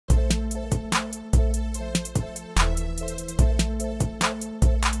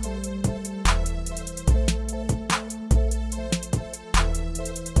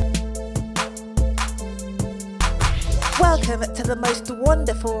Welcome to the most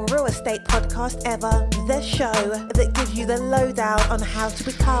wonderful real estate podcast ever, the show that gives you the lowdown on how to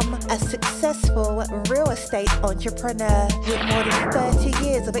become a successful real estate entrepreneur. With more than 30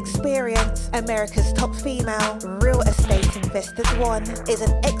 years of experience, America's top female real estate investor Dwan is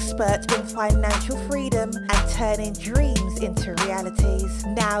an expert in financial freedom and turning dreams into realities.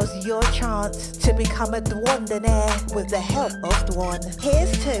 Now's your chance to become a Dwandernaire with the help of Dwan.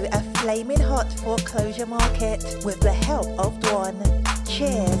 Here's to a flaming hot foreclosure market with the help of Dwan.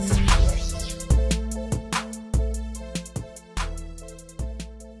 Cheers.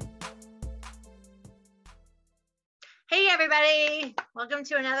 Hey everybody, welcome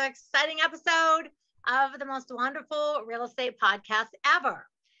to another exciting episode of the most wonderful real estate podcast ever.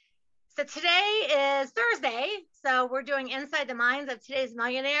 So today is Thursday, so we're doing Inside the Minds of Today's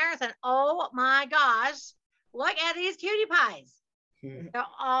Millionaires, and oh my gosh, look at these cutie pies. They're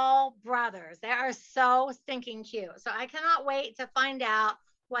all brothers. They are so stinking cute. So I cannot wait to find out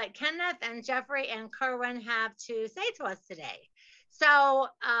what Kenneth and Jeffery and Kerwin have to say to us today. So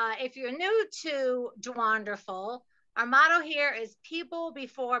if you're new to Dwanderful, our motto here is people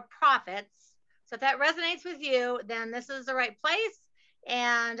before profits. So if that resonates with you, then this is the right place.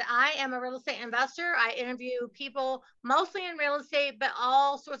 And I am a real estate investor. I interview people mostly in real estate, but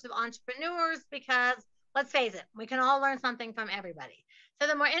all sorts of entrepreneurs, because let's face it, we can all learn something from everybody. So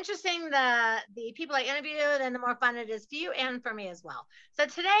the more interesting the people I interview, then the more fun it is for you and for me as well. So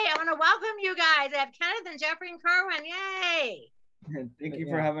today I want to welcome you guys. I have Kenneth and Jeffery and Kerwin. Yay! Thank you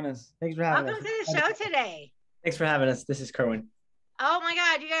for having us. Thanks for having us. Welcome to the show today. Thanks for having us. This is Kerwin. Oh my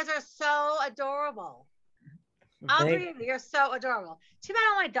God, you guys are so adorable. All three of you are so adorable. Too bad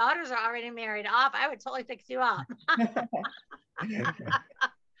all my daughters are already married off. I would totally fix you up.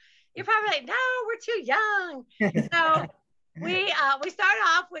 You're probably like, no, we're too young. So we started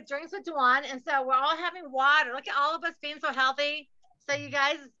off with drinks with Dwan, and so we're all having water. Look at all of us being so healthy. So you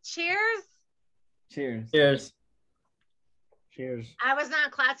guys, cheers. Cheers. Cheers. Cheers. I was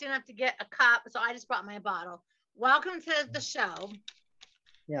not classy enough to get a cup, so I just brought my bottle. Welcome to the show.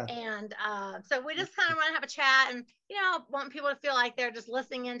 Yeah. And so we just kind of want to have a chat and, want people to feel like they're just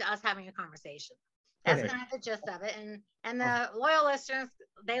listening in to us having a conversation. That's kind of the gist of it. And the loyal listeners,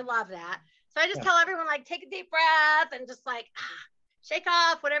 they love that. So I just tell everyone, like, take a deep breath and just like shake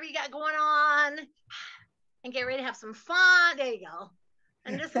off whatever you got going on and get ready to have some fun. There you go.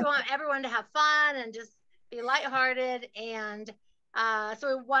 And just want everyone to have fun and just be lighthearted. And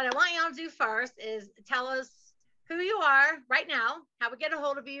so what I want y'all to do first is tell us who you are right now, how we get a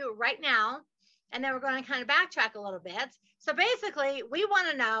hold of you right now. And then we're going to kind of backtrack a little bit. So basically, we want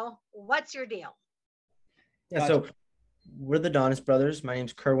to know, what's your deal? Yeah, so we're the Donis Brothers. My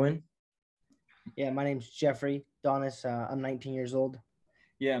name's Kerwin. Yeah, my name's Jeffery Donis. I'm 19 years old.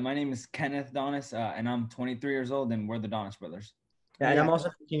 Yeah, my name is Kenneth Donis, and I'm 23 years old, and we're the Donis Brothers. Yeah, and I'm also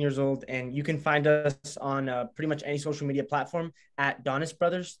 15 years old, and you can find us on pretty much any social media platform at Donis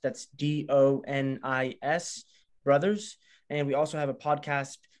Brothers. That's DONIS Brothers. And we also have a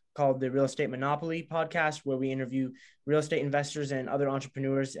podcast called the Real Estate Monopoly Podcast, where we interview real estate investors and other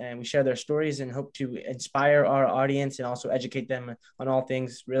entrepreneurs, and we share their stories and hope to inspire our audience and also educate them on all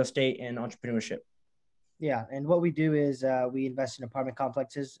things real estate and entrepreneurship. Yeah, and what we do is we invest in apartment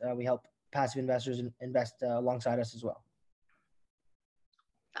complexes. We help passive investors invest alongside us as well.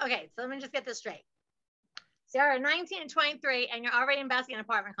 Okay, so let me just get this straight. So you're 19 and 23, and you're already investing in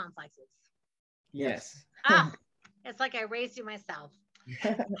apartment complexes. Yes. It's like I raised you myself.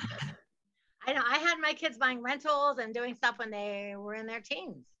 I know I had my kids buying rentals and doing stuff when they were in their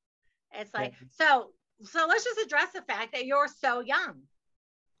teens. It's like, so let's just address the fact that you're so young.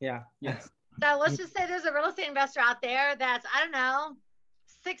 Yeah. Yes. So let's just say there's a real estate investor out there that's,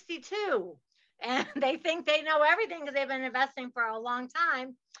 62, and they think they know everything because they've been investing for a long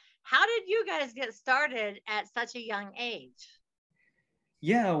time. How did you guys get started at such a young age?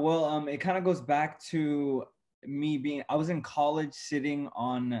 Yeah, well, it kind of goes back to I was in college sitting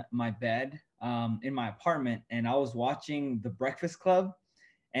on my bed in my apartment, and I was watching The Breakfast Club,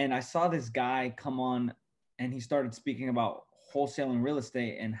 and I saw this guy come on, and he started speaking about wholesaling real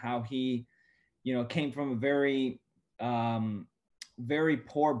estate and how he, came from a very, very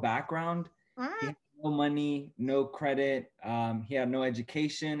poor background. He had no money, no credit. He had no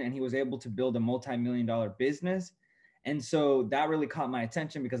education, and he was able to build a multi-million-dollar business. And so that really caught my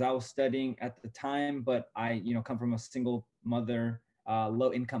attention because I was studying at the time, but I, come from a single mother,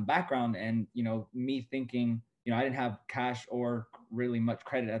 low income background, and, me thinking, I didn't have cash or really much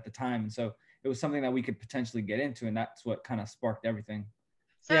credit at the time. And so it was something that we could potentially get into. And that's what kind of sparked everything.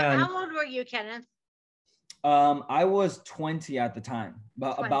 So how old were you, Kenneth? I was 20 at the time,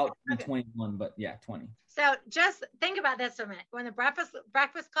 but 20. about Okay. 21, but yeah, 20. So just think about this for a minute. When the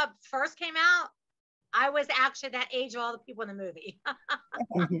Breakfast Club first came out, I was actually that age of all the people in the movie.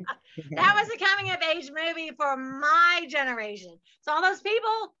 That was a coming of age movie for my generation. So all those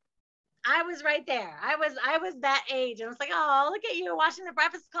people, I was right there. I was that age. And I was like, oh, look at you watching the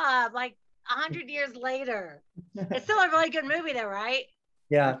Breakfast Club like 100 years later. It's still a really good movie though, right?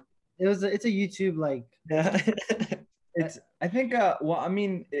 Yeah. It's a YouTube like. Yeah. I think well, I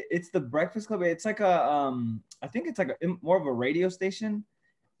mean, it's the Breakfast Club. It's like I think it's like more of a radio station.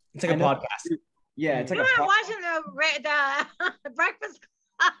 It's like a podcast. Yeah, it's like you a weren't watching the Breakfast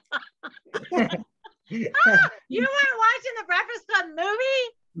Club. You weren't watching the Breakfast Club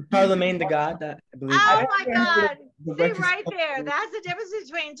movie? Charlemagne the God, that I believe. Oh my God. See right there. That's the difference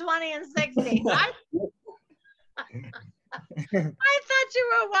between 20 and 60. I thought you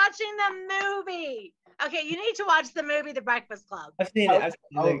were watching the movie. Okay, you need to watch the movie The Breakfast Club. I've seen it.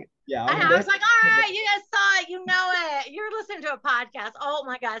 Yeah. I was like, all right, you guys saw it, you know it. You're listening to a podcast. Oh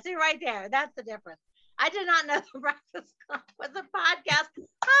my God, see right there. That's the difference. I did not know The Breakfast Club was a podcast.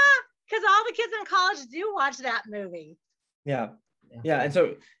 Because all the kids in college do watch that movie. Yeah. And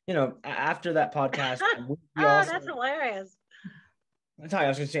so, after that podcast, that's hilarious. That's how I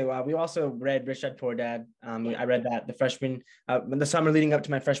was going to say. We also read Rich Dad Poor Dad. I read that the summer leading up to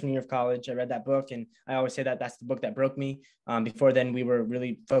my freshman year of college. I read that book, and I always say that that's the book that broke me. Before then, we were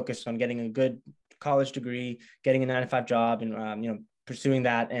really focused on getting a good college degree, getting a 9-to-5 job, and pursuing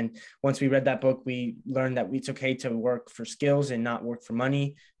that. And once we read that book, we learned that it's okay to work for skills and not work for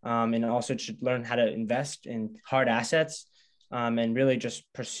money, and also should learn how to invest in hard assets, and really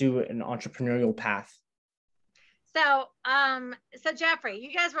just pursue an entrepreneurial path. So Jeffrey,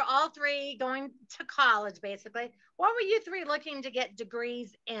 you guys were all three going to college, basically. What were you three looking to get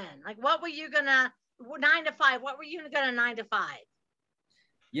degrees in? Like, what were you gonna 9 to 5? What were you gonna 9 to 5?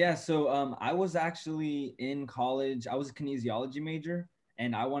 Yeah, so I was actually in college. I was a kinesiology major,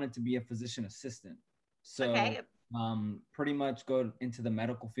 and I wanted to be a physician assistant. So pretty much go into the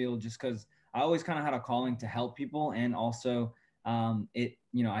medical field, just because I always kind of had a calling to help people, and also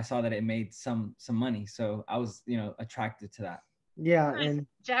I saw that it made some money, so I was attracted to that. Yeah. Nice. And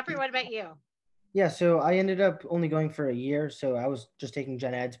Jeffrey, what about you? Yeah, so I ended up only going for a year, so I was just taking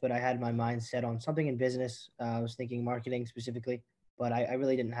gen eds, but I had my mind set on something in business. I was thinking marketing specifically, but I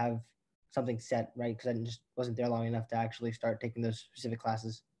really didn't have something set, right? Because I just wasn't there long enough to actually start taking those specific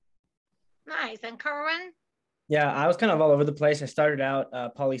classes. Nice. And Kerwin? Yeah, I was kind of all over the place. I started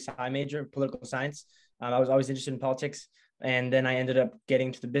out poli-sci major, political science. I was always interested in politics. And then I ended up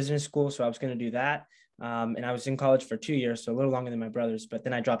getting to the business school, so I was going to do that. And I was in college for 2 years, so a little longer than my brothers. But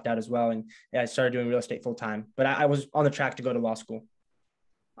then I dropped out as well, and I started doing real estate full time. But I was on the track to go to law school.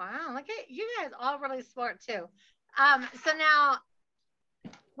 Wow, look at you guys, all really smart too. So now,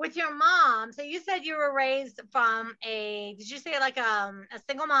 with your mom, so you said you were raised from did you say like a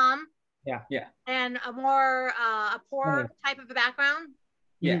single mom? Yeah. And a more a poor type of a background?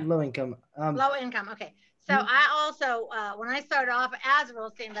 Yeah. Low income. Low income. Okay. So I also, when I started off as a real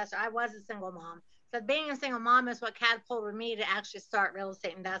estate investor, I was a single mom. So being a single mom is what catapulted me to actually start real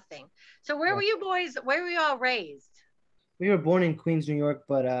estate investing. So where were you boys? Where were you all raised? We were born in Queens, New York,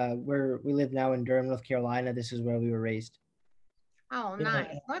 but we live now in Durham, North Carolina. This is where we were raised. Oh, nice.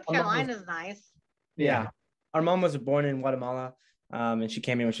 North Carolina is nice. Yeah. Our mom was born in Guatemala, and she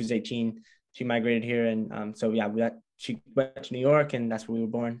came here when she was 18. She migrated here, and she went to New York, and that's where we were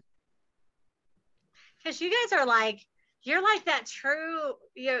born. Because you guys are you're like that true,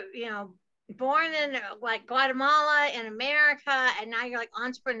 born in like Guatemala in America, and now you're like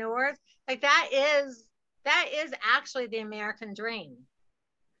entrepreneurs. Like that is actually the American dream.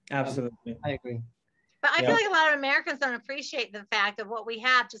 Absolutely. I agree. But I feel like a lot of Americans don't appreciate the fact of what we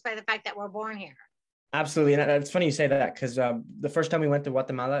have just by the fact that we're born here. Absolutely. And it's funny you say that, because the first time we went to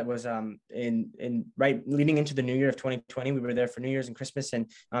Guatemala, it was right leading into the new year of 2020. We were there for New Year's and Christmas.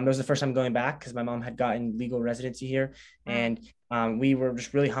 And that was the first time going back, because my mom had gotten legal residency here. And we were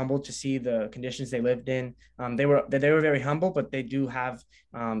just really humbled to see the conditions they lived in. They were very humble, but they do have,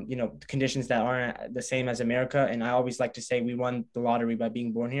 conditions that aren't the same as America. And I always like to say we won the lottery by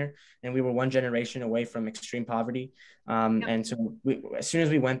being born here, and we were one generation away from extreme poverty. And so as soon as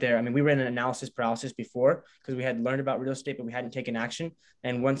we went there, I mean, we were in an analysis paralysis before, because we had learned about real estate, but we hadn't taken action.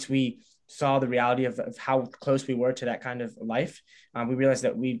 And once we saw the reality of how close we were to that kind of life, we realized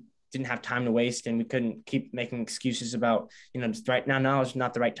that we didn't have time to waste, and we couldn't keep making excuses about, just right now is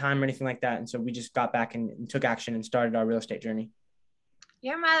not the right time or anything like that. And so we just got back and took action and started our real estate journey.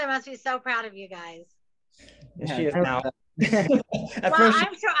 Your mother must be so proud of you guys. Yeah, she is now. I'm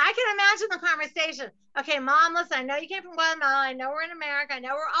sure I can imagine the conversation. Okay, Mom, listen, I know you came from Guatemala. I know we're in America. I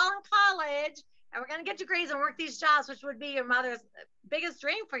know we're all in college. and we're going to get degrees and work these jobs, which would be your mother's biggest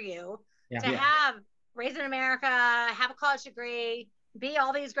dream for you to Yeah. have, raised in America, have a college degree, be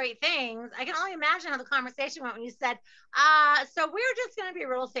all these great things. I can only imagine how the conversation went when you said, so we're just going to be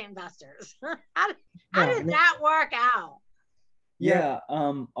real estate investors. How did that work out? Yeah.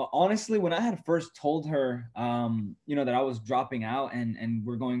 Honestly, when I had first told her, that I was dropping out and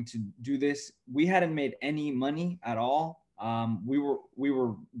we're going to do this, we hadn't made any money at all. We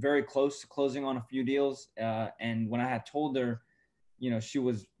were very close to closing on a few deals. And when I had told her, she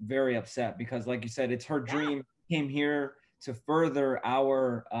was very upset because, like you said, it's her dream. Came here to further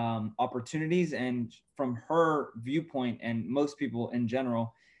our opportunities, and from her viewpoint, and most people in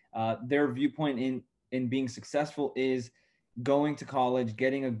general, their viewpoint in being successful is going to college,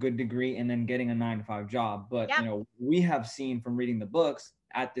 getting a good degree, and then getting a 9-to-5 job. But we have seen from reading the books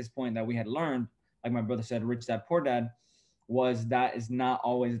at this point that we had learned, like my brother said, Rich Dad Poor Dad, was that is not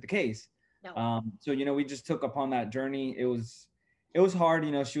always the case. No. So we just took upon that journey. It was hard.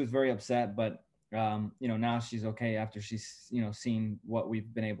 She was very upset, but now she's okay after she's seen what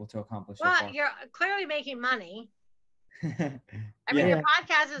we've been able to accomplish. Well, so far. You're clearly making money. I mean, your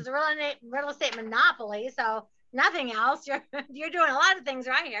podcast is a real estate monopoly, so nothing else. You're doing a lot of things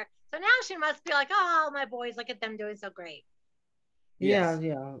right here. So now she must be like, oh, my boys, look at them doing so great. Yeah.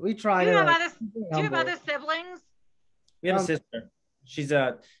 We try Do you to. have other siblings? We have a sister. She's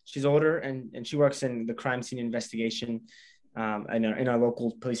older and she works in the crime scene investigation in our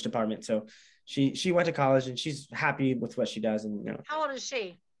local police department. So she went to college and she's happy with what she does. And how old is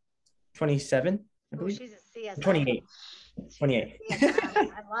she? 27, I believe. She's a CSI. 28. 28.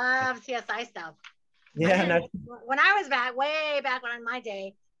 I love CSI stuff. Yeah. When I was way back when in my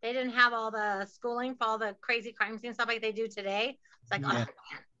day, they didn't have all the schooling for all the crazy crime scene stuff like they do today. It's like, oh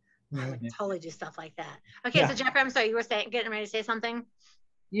man, I would totally do stuff like that. Okay, so Jeffrey, I'm sorry, you were getting ready to say something?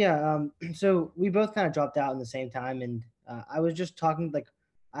 Yeah. So we both kind of dropped out in the same time, and I was just talking like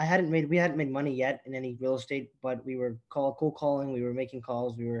we hadn't made money yet in any real estate, but we were cold calling, we were making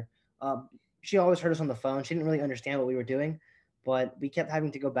calls, we were. She always heard us on the phone. She didn't really understand what we were doing, but we kept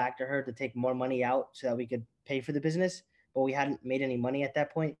having to go back to her to take more money out so that we could pay for the business. But we hadn't made any money at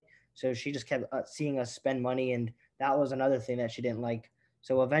that point, so she just kept seeing us spend money, and that was another thing that she didn't like.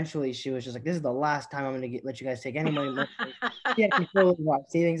 So eventually, she was just like, "This is the last time I'm going to let you guys take any money." She had control of our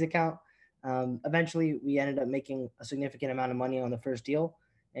savings account. Eventually, we ended up making a significant amount of money on the first deal,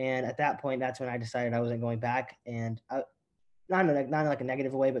 and at that point, that's when I decided I wasn't going back. And not in like a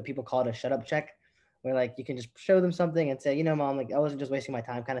negative way, but people call it a shut up check, where like you can just show them something and say, Mom, like I wasn't just wasting my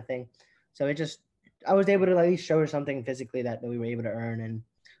time, kind of thing. So I was able to at least show her something physically that we were able to earn. And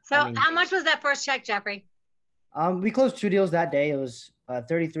so, how much was that first check, Jeffrey? We closed 2 deals that day. It was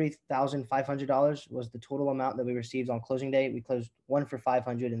 $33,500 was the total amount that we received on closing day. We closed one for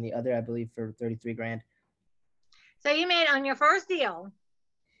 $500 and the other, I believe, for $33,000. So you made on your first deal.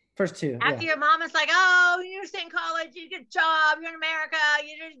 First two. After your mom is like, oh, you're staying in college, you get a job, you're in America,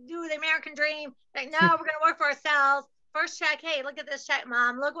 you just do the American dream. Like, no, we're going to work for ourselves. First check, hey, look at this check,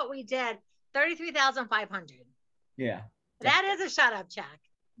 Mom. Look what we did. $33,500. Yeah. That is a shut up check.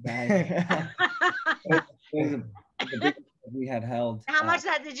 We had held. How much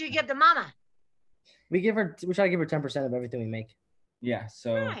that did you give to Mama? We try to give her 10% of everything we make. Yeah.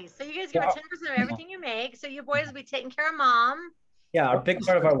 So nice. So you guys give her 10% of everything you make. So you boys will be taking care of Mom. Yeah, our big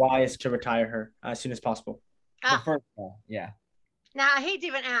part of our why is to retire her as soon as possible. First of all, yeah. Now I hate to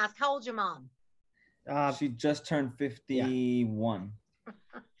even ask, how old's your mom? She just turned 51.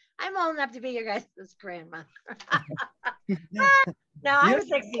 I'm old enough to be your guys' grandmother. No, I'm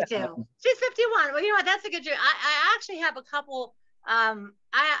 62. She's 51. Well, you know what? That's a good joke. I actually have a couple. I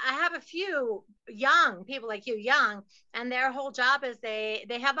have a few young people like you, and their whole job is they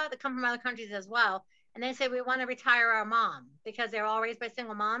have other come from other countries as well. And they say, we want to retire our mom because they're all raised by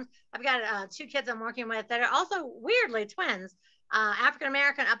single moms. I've got 2 kids I'm working with that are also weirdly twins,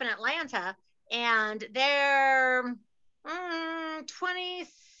 African-American up in Atlanta. And they're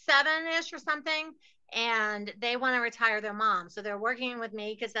 27-ish or something. And they want to retire their mom. So they're working with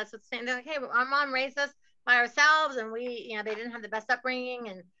me because that's what's saying. They're like, hey, our mom raised us by ourselves. And we, they didn't have the best upbringing.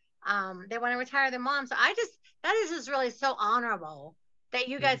 And they want to retire their mom. So that is just really so honorable that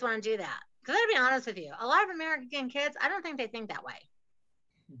you guys want to do that. Because I'll be honest with you, a lot of American kids, I don't think they think that way.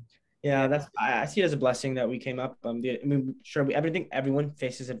 Yeah, I see it as a blessing that we came up. Everyone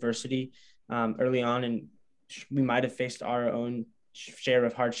faces adversity early on, and we might have faced our own share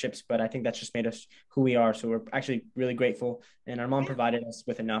of hardships, but I think that's just made us who we are. So we're actually really grateful, and our mom provided us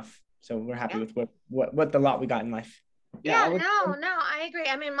with enough. So we're happy with what the lot we got in life. Yeah, no, I agree.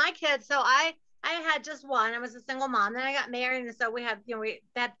 I mean, my kids, so I I had just one. I was a single mom. Then I got married, and so we had, we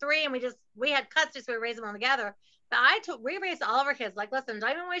had three, and we had custody, so we raised them all together. But we raised all of our kids. Like, listen,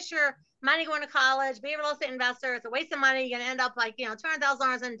 don't even waste your money going to college. Be a real estate investor. It's a waste of money. You're gonna end up like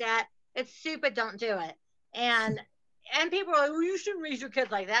 $200,000 in debt. It's stupid. Don't do it. And people are like, well, you shouldn't raise your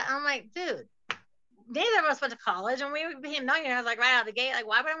kids like that. And I'm like, dude, neither of us went to college, and we became millionaires like right out of the gate. Like,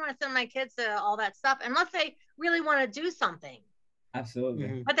 why would I want to send my kids to all that stuff unless they really want to do something? Absolutely.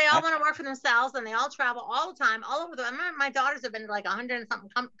 Mhm. But they all want to work for themselves, and they all travel all the time, all over my daughters have been to like 100 and something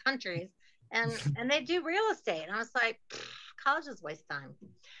countries, and they do real estate. And I was like, college is a waste of time.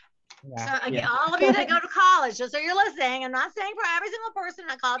 Yeah. So again, all of you that go to college, just so you're listening, I'm not saying for every single person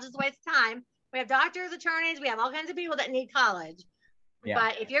that college is a waste of time. We have doctors, attorneys, we have all kinds of people that need college. Yeah.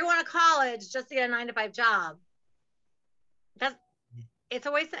 But if you're going to college just to get a 9-to-5 job, it's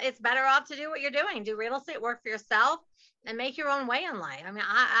a waste. It's better off to do what you're doing. Do real estate, work for yourself, and make your own way in life. I mean,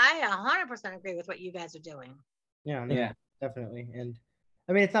 I 100% agree with what you guys are doing. Yeah, no, Yeah. definitely. And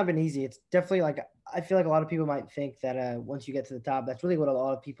I mean, it's not been easy. It's definitely like, I feel like a lot of people might think that once you get to the top, that's really what a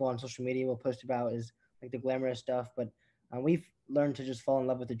lot of people on social media will post about, is like the glamorous stuff. But we've learned to just fall in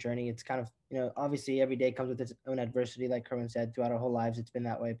love with the journey. It's kind of, obviously every day comes with its own adversity, like Kerwin said. Throughout our whole lives, it's been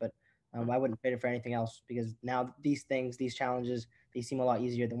that way. But I wouldn't trade it for anything else, because now these things, these challenges, they seem a lot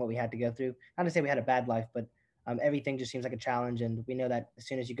easier than what we had to go through. Not to say we had a bad life, but everything just seems like a challenge. And we know that as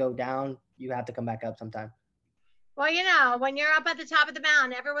soon as you go down, you have to come back up sometime. Well, when you're up at the top of the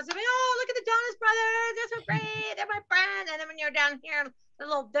mountain, everyone's like, oh, look at the Donis brothers. They're so great. They're my friends. And then when you're down here,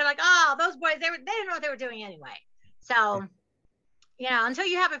 they're like, oh, those boys, they didn't know what they were doing anyway. So, until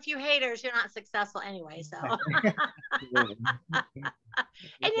you have a few haters, you're not successful anyway. So, and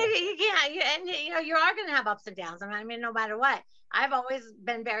you can't, you are going to have ups and downs. I mean, no matter what. I've always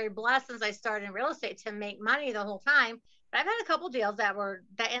been very blessed since I started in real estate to make money the whole time. But I've had a couple deals that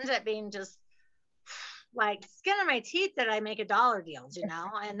ended up being just like skin on my teeth that I make $1 deals,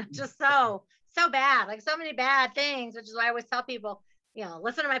 and just so bad, like so many bad things, which is why I always tell people,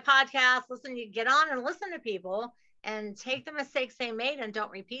 listen to my podcast, you get on and listen to people and take the mistakes they made and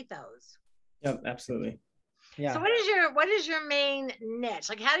don't repeat those. Yep, absolutely. Yeah. So what is your main niche?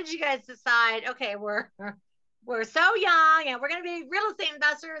 Like, how did you guys decide, okay, we're so young and we're going to be real estate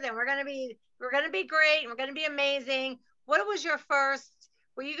investors and we're going to be great and we're going to be amazing. What was your first?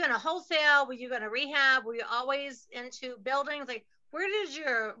 Were you going to wholesale? Were you going to rehab? Were you always into buildings? Like, where did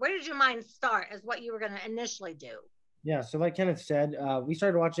your mind start as what you were going to initially do? Yeah. So like Kenneth said, we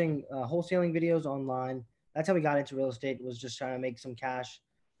started watching wholesaling videos online. That's how we got into real estate, was just trying to make some cash.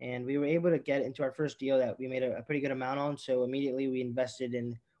 And we were able to get into our first deal that we made a pretty good amount on. So immediately we invested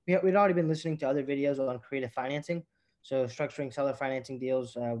in, we'd already been listening to other videos on creative financing. So structuring seller financing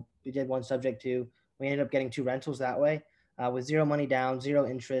deals. We did one subject to, we ended up getting 2 rentals that way. With zero money down, zero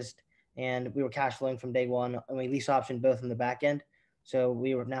interest, and we were cash flowing from day one, and we lease optioned both in the back end. So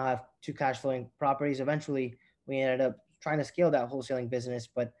we now have 2 cash flowing properties. Eventually, we ended up trying to scale that wholesaling business,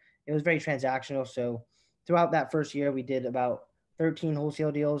 but it was very transactional. So throughout that first year, we did about 13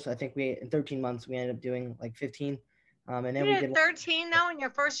 wholesale deals. I think in 13 months, we ended up doing like 15. And then you did 13 though in your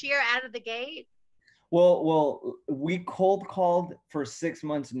first year out of the gate? Well, we cold called for 6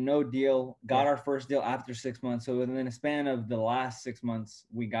 months, no deal, got our first deal after 6 months. So within a span of the last 6 months,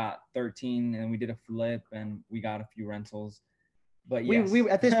 we got 13 and we did a flip and we got a few rentals. But yes. we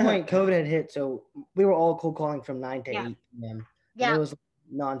at this point, COVID had hit. So we were all cold calling from 9 to 8 p.m. Yeah. It was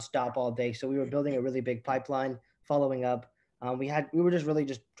nonstop all day. So we were building a really big pipeline, following up. We were just really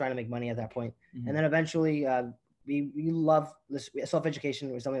just trying to make money at that point. Mm-hmm. And then eventually we love this.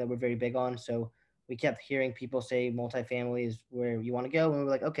 Self-education was something that we're very big on. So we kept hearing people say multifamily is where you want to go. And we were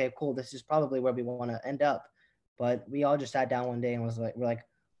like, okay, cool. This is probably where we want to end up. But we all just sat down one day and we're like,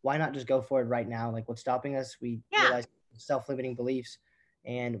 why not just go for it right now? Like, what's stopping us? We realized self-limiting beliefs.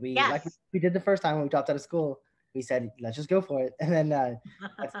 And we did the first time when we dropped out of school, we said, let's just go for it. And then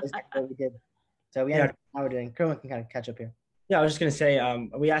that's exactly what we did. So we ended up how we're doing. Kerwin can kind of catch up here. Yeah, I was just gonna say,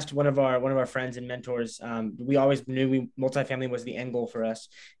 we asked one of our friends and mentors. We always knew multifamily was the end goal for us,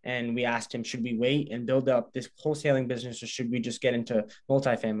 and we asked him, should we wait and build up this wholesaling business, or should we just get into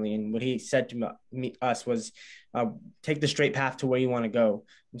multifamily? And what he said to us was, take the straight path to where you want to go.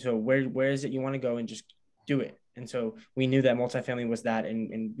 And so where is it you want to go, and just do it. And so we knew that multifamily was that,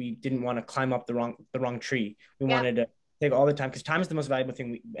 and we didn't want to climb up the wrong tree. We wanted to take all the time, because time is the most valuable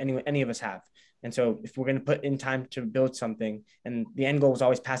thing any of us have. And so if we're going to put in time to build something, and the end goal was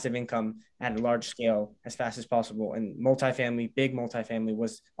always passive income at a large scale as fast as possible. And big multifamily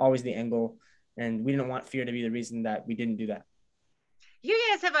was always the end goal. And we didn't want fear to be the reason that we didn't do that. You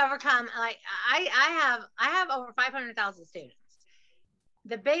guys have overcome, like I have over 500,000 students.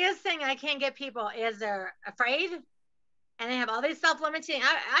 the biggest thing I can't get people is they're afraid and they have all these self-limiting.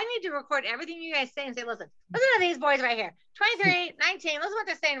 I need to record everything you guys say and say, listen to these boys right here. 23, 19, listen to what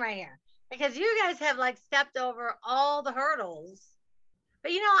they're saying right here. Because you guys have like stepped over all the hurdles.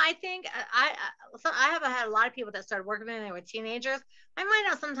 But I think I have had a lot of people that started working when they were teenagers. I might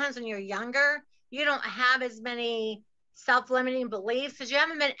know sometimes when you're younger, you don't have as many self-limiting beliefs because you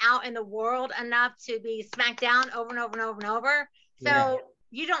haven't been out in the world enough to be smacked down over and over and over and over. So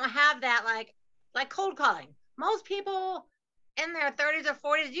you don't have that like cold calling. Most people in their 30s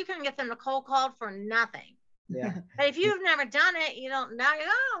or 40s, you can get them to cold call for nothing. Yeah. But if you've never done it, you don't know. You're like,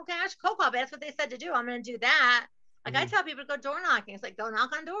 oh, okay, I should cold call. But that's what they said to do. I'm going to do that. Like I tell people to go door knocking. It's like, go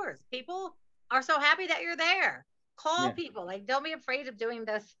knock on doors. People are so happy that you're there. Call people. Like, don't be afraid of doing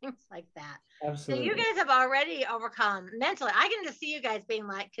those things like that. Absolutely. So you guys have already overcome mentally. I can just see you guys being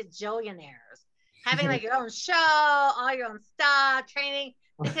like cajillionaires, having like your own show, all your own stuff, training,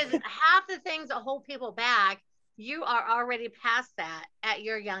 because half the things that hold people back, you are already past that at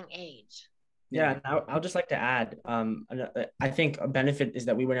your young age. Yeah, and I'll just like to add, I think a benefit is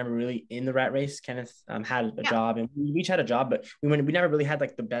that we were never really in the rat race. Kenneth had a job, and we each had a job, but we never really had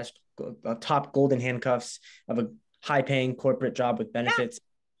like the best top golden handcuffs of a high-paying corporate job with benefits.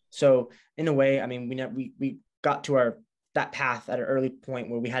 So in a way, I mean, we got to that path at an early point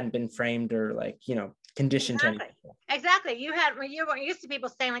where we hadn't been framed or conditioned to anything. Exactly. You weren't used to people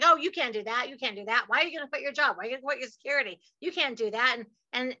saying like, oh, you can't do that. You can't do that. Why are you going to quit your job? Why are you going to quit your security? You can't do that.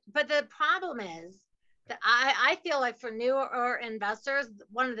 But the problem is that I feel like for newer investors,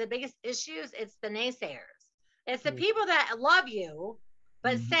 one of the biggest issues, it's the naysayers. It's the people that love you,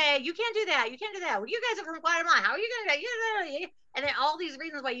 but say, you can't do that. You can't do that. Well, you guys are from Guatemala. How are you going to do that? And then all these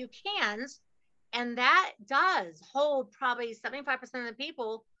reasons why you can't. And that does hold probably 75% of the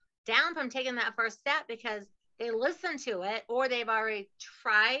people down from taking that first step because they listened to it or they've already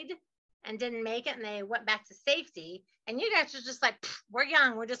tried and didn't make it and they went back to safety. And you guys are just like, we're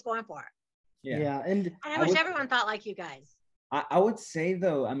young, we're just going for it. Yeah. And I wish everyone thought like you guys. I would say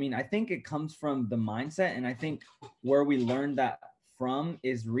though, I mean, I think it comes from the mindset, and I think where we learned that from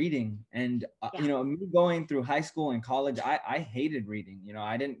is reading. And me going through high school and college, I hated reading.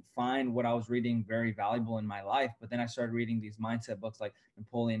 I didn't find what I was reading very valuable in my life, but then I started reading these mindset books like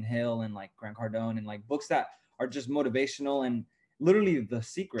Napoleon Hill and like Grant Cardone and like books that are just motivational and literally the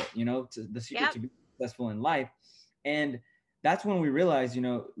secret, to be successful in life. And that's when we realized,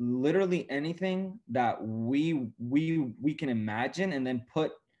 literally anything that we can imagine and then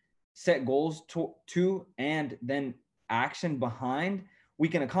set goals to and then action behind, we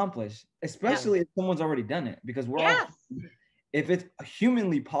can accomplish, especially if someone's already done it, because if it's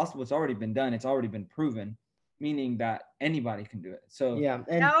humanly possible, it's already been done, it's already been proven, meaning that anybody can do it. So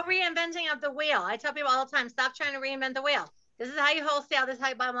and no reinventing of the wheel. I tell people all the time, stop trying to reinvent the wheel. This is how you wholesale, this is how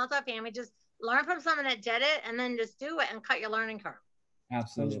you buy multifamily. Just learn from someone that did it and then just do it and cut your learning curve.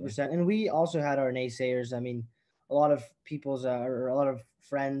 Absolutely. 100%. And we also had our naysayers. I mean, a lot of people's or a lot of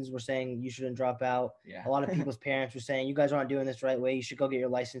friends were saying you shouldn't drop out. A lot of people's parents were saying you guys aren't doing this the right way. You should go get your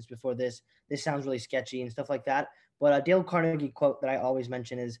license before this. This sounds really sketchy and stuff like that. But a Dale Carnegie quote that I always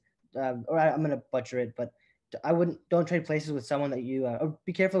mention is, or I'm going to butcher it, but don't trade places with someone that you, or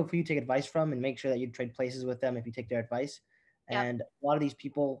be careful who you take advice from and make sure that you trade places with them if you take their advice. And a lot of these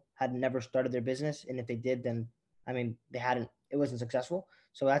people had never started their business. And if they did, then, I mean, it wasn't successful.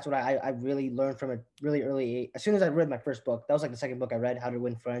 So that's what I really learned from a really early age. As soon as I read my first book, that was like the second book I read, How to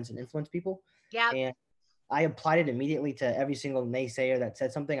Win Friends and Influence People. And I applied it immediately to every single naysayer that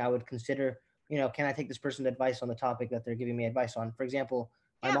said something I would consider, can I take this person's advice on the topic that they're giving me advice on? For example,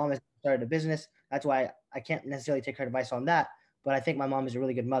 my mom has started a business. That's why I can't necessarily take her advice on that. But I think my mom is a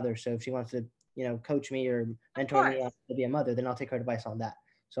really good mother. So if she wants to, coach me or mentor me to be a mother, then I'll take her advice on that.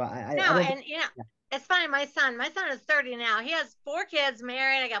 So it's funny. My son is 30 now. He has 4 kids,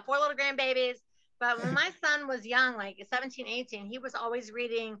 married. I got 4 little grandbabies. But when my son was young, like 17, 18, he was always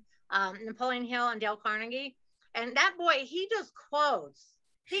reading Napoleon Hill and Dale Carnegie. And that boy, he just quotes.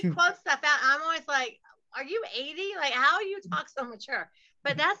 He quotes stuff out. I'm always like, are you 80? Like, how do you talk so mature?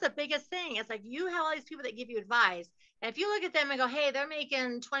 But that's the biggest thing. It's like you have all these people that give you advice. And if you look at them and go, hey, they're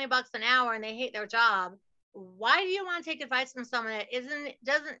making $20 an hour and they hate their job, why do you want to take advice from someone that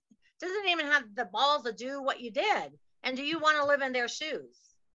doesn't even have the balls to do what you did? And do you want to live in their shoes?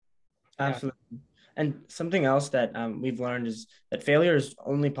 Absolutely. And something else that we've learned is that failure is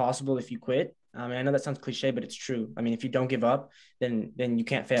only possible if you quit. I know that sounds cliche, but it's true. I mean, if you don't give up, then you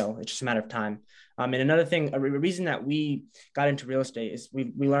can't fail. It's just a matter of time. And another thing, a reason that we got into real estate is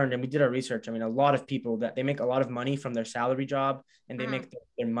we learned and we did our research. I mean, a lot of people that they make a lot of money from their salary job, and they make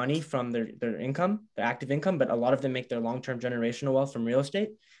their money from their income, their active income, but a lot of them make their long-term generational wealth from real estate.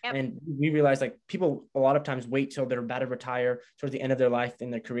 Yep. And we realized like people a lot of times wait till they're about to retire towards the end of their life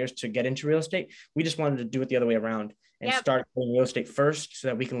in their careers to get into real estate. We just wanted to do it the other way around and start doing real estate first so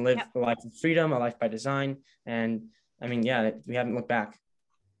that we can live a life of freedom, a life by design. And I mean, we haven't looked back.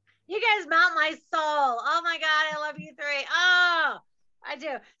 You guys melt my soul. Oh my God, I love you three. Oh, I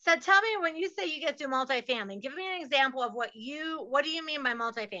do. So tell me, when you say you guys do multifamily, give me an example of what do you mean by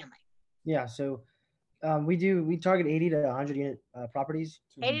multifamily? Yeah, so we target 80 to 100 unit properties.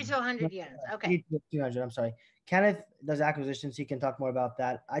 80 to 100 units. Okay. 80 to 200. I'm sorry. Kenneth does acquisitions. He can talk more about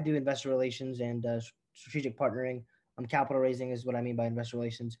that. I do investor relations and strategic partnering. Capital raising is what I mean by investor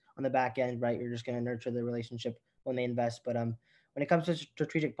relations. On the back end, right? You're just going to nurture the relationship when they invest. But when it comes to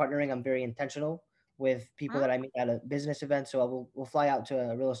strategic partnering, I'm very intentional with people that I meet at a business event. So we'll fly out to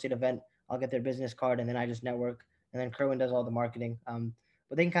a real estate event. I'll get their business card, and then I just network. And then Kerwin does all the marketing.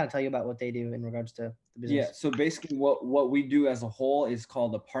 But they can kind of tell you about what they do in regards to the business. Yeah. So basically what we do as a whole is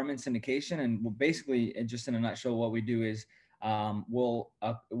called apartment syndication. And basically, just in a nutshell, what we do is we'll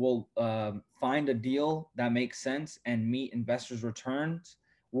find a deal that makes sense and meet investors' returns.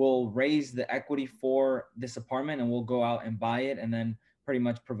 We'll raise the equity for this apartment, and we'll go out and buy it, and then pretty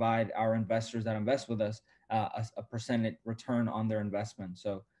much provide our investors that invest with us a percentage return on their investment.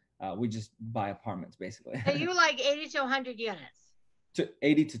 So we just buy apartments basically. So you like 80 to 100 units? To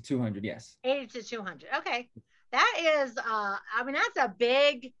 80 to 200, yes. 80 to 200. Okay, that is. I mean, that's a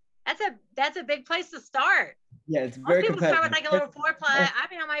big place to start. Yeah, it's very competitive. Most people start with like a little fourplex. I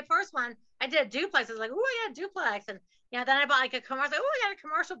mean, on my first one, I did a duplex. I was like, oh, I got a duplex, and then I bought like a commercial. Oh, I got a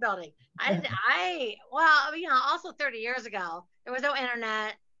commercial building. Also 30 years ago, there was no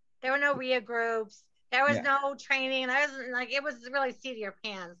internet, there were no RIA groups, there was no training, and it was really seat of your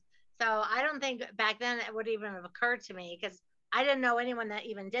pants. So I don't think back then it would even have occurred to me, because I didn't know anyone that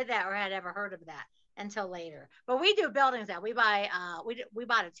even did that or had ever heard of that until later. But we do buildings now. We buy we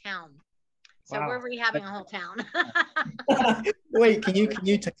bought a town. So we're rehabbing a whole town. Wait, can you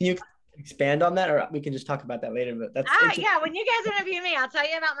expand on that, or we can just talk about that later? But that's when you guys interview me, I'll tell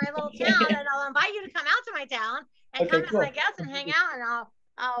you about my little town, and I'll invite you to come out to my town and come as my guest and hang out, and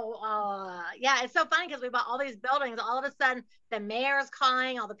it's so funny because we bought all these buildings. All of a sudden, the mayor's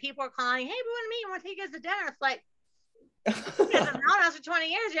calling, all the people are calling. Hey, we want to meet. We want to take you guys to dinner. It's like, you guys have known us for 20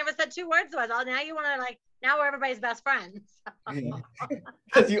 years. You never said two words to us. Now you want to now we're everybody's best friends.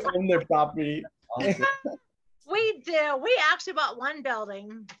 Because you own their property. We do. We actually bought one building,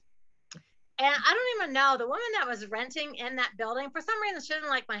 and I don't even know, the woman that was renting in that building, for some reason, she didn't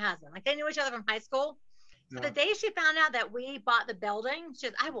like my husband. Like, they knew each other from high school. So the day she found out that we bought the building, she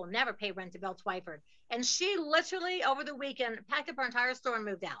said, I will never pay rent to Bill Twyford. And she literally, over the weekend, packed up her entire store and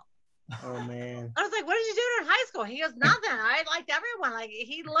moved out. Oh, man. I was like, what did you do in high school? He goes, nothing. I liked everyone. Like,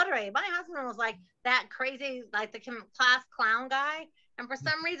 he literally, my husband was like that crazy, like the class clown guy. And for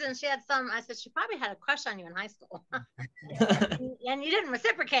some reason, I said, she probably had a crush on you in high school. And you didn't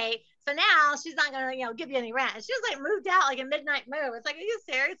reciprocate. So now she's not going to, give you any rent. And she was like moved out, like a midnight move. It's like, are you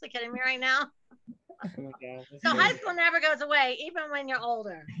seriously kidding me right now? Oh my God. So high school never goes away, even when you're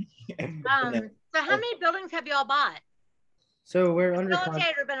older. So how many buildings have you all bought? So we're under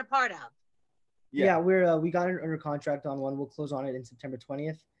contract. Been a part of. Yeah, we got under contract on one. We'll close on it in September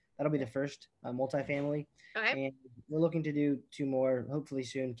 20th. That'll be the first multifamily. Okay. And we're looking to do 2 more, hopefully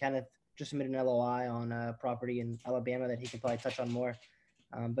soon. Kenneth just submitted an LOI on a property in Alabama that he can probably touch on more.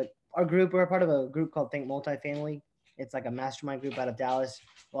 But we're part of a group called Think Multifamily. It's like a mastermind group out of Dallas.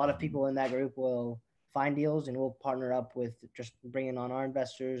 A lot of people in that group will find deals, and we'll partner up with just bringing on our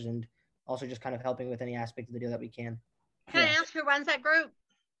investors and also just kind of helping with any aspect of the deal that we can. Can I ask who runs that group?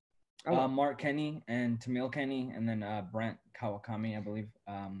 Mark Kenny and Tamil Kenny, and then Brent Kawakami, I believe.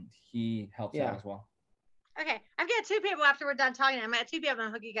 He helps out as well. Okay. I've got 2 people after we're done talking. I'm going to 2 people to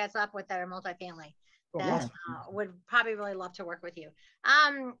hook you guys up with that are multifamily that would probably really love to work with you.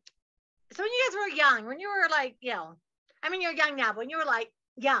 So when you guys were young, when you were like, you're young now, but when you were like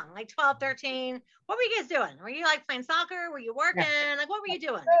young, like 12, 13, what were you guys doing? Were you like playing soccer? Were you working? Like, what were you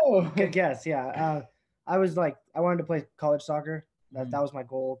doing? Oh, good guess. Yeah. I was like, I wanted to play college soccer. That was my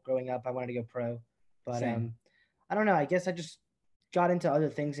goal growing up. I wanted to go pro, but I don't know. I guess I just got into other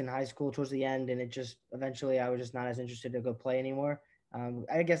things in high school towards the end, and it just eventually I was just not as interested to go play anymore.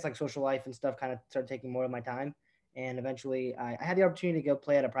 I guess like social life and stuff kind of started taking more of my time, and eventually I had the opportunity to go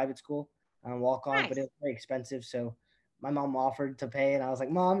play at a private school, walk on, but it was very expensive. So my mom offered to pay, and I was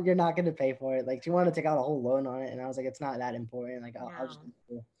like, Mom, you're not going to pay for it. Like, she wanted to take out a whole loan on it, and I was like, it's not that important. Like, I'll just.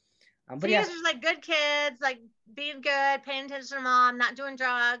 No. But So you yeah, guys are like good kids, like being good, paying attention to mom, not doing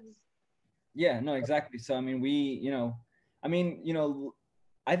drugs. Yeah, no, exactly. So, I mean,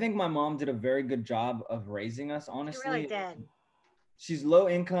 I think my mom did a very good job of raising us, honestly. She really did. She's low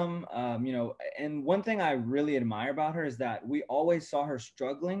income, and one thing I really admire about her is that we always saw her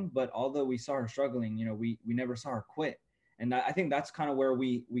struggling, but although we saw her struggling, we never saw her quit. And I think that's kind of where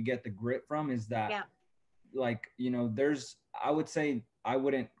we get the grit from, is that, I would say I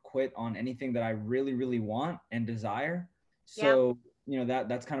wouldn't quit on anything that I really, really want and desire. So,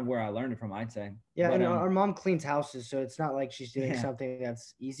 that's kind of where I learned it from, I'd say. Yeah, but, and our mom cleans houses, so it's not like she's doing Yeah. something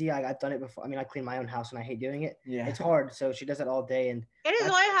that's easy. I've done it before. I mean, I clean my own house, and I hate doing it. Yeah. It's hard, so she does it all day, and It is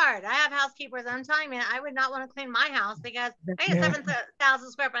really hard. I have housekeepers. I'm telling you, I would not want to clean my house because I got a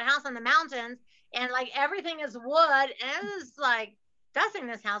 7,000 square foot house in the mountains, and like everything is wood, and it's like dusting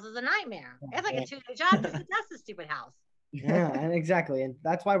this house is a nightmare. It's like a 2-day job just to dust this stupid house. Yeah, and exactly, and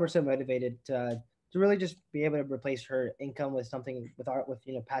that's why we're so motivated to really just be able to replace her income with something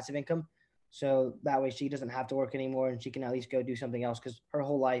with passive income, so that way she doesn't have to work anymore, and she can at least go do something else, because her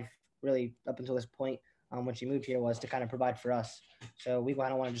whole life, really up until this point, when she moved here, was to kind of provide for us. So we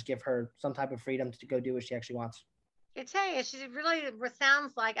kind of want to just give her some type of freedom to go do what she actually wants. I tell you, she really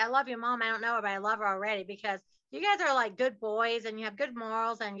sounds like, I love your mom. I don't know her, but I love her already because you guys are like good boys and you have good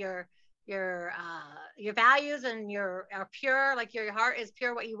morals, and your values and are pure. Like your heart is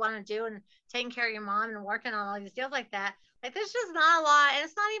pure, what you want to do, and taking care of your mom and working on all these deals like that. Like there's just not a lot, and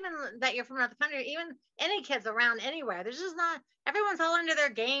it's not even that you're from another country. Even any kids around anywhere, there's just not. Everyone's all into their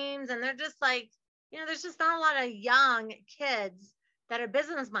games, and they're just like, there's just not a lot of young kids that are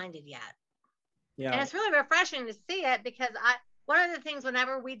business minded yet. Yeah. And it's really refreshing to see it, because one of the things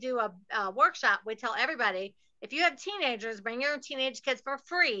whenever we do a workshop, we tell everybody, if you have teenagers, bring your teenage kids for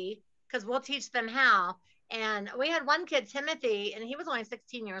free, because we'll teach them how. And we had one kid, Timothy, and he was only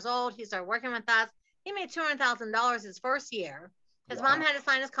 16 years old. He started working with us. He made $200,000 his first year. His mom had to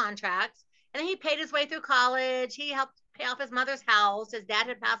sign his contract, and he paid his way through college. He helped pay off his mother's house. His dad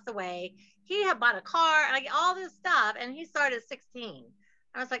had passed away. He had bought a car, like all this stuff, and he started at 16.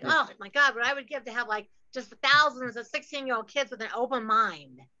 I was like, oh my God, what I would give to have like just thousands of 16-year-old kids with an open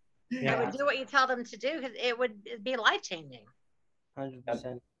mind. That would do what you tell them to do, because it'd be life changing.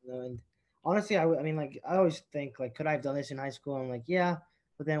 100%. And honestly, I mean, like, I always think, like, could I have done this in high school? I'm like, yeah,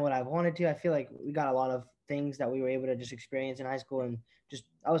 but then what I wanted to, I feel like we got a lot of things that we were able to just experience in high school, and just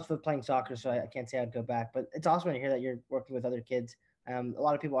I was playing soccer, so I can't say I'd go back. But it's awesome to hear that you're working with other kids. A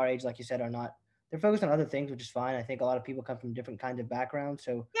lot of people our age, like you said, are not. They're focused on other things, which is fine. I think a lot of people come from different kinds of backgrounds,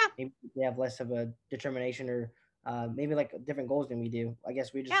 so maybe they have less of a determination, or maybe like different goals than we do. I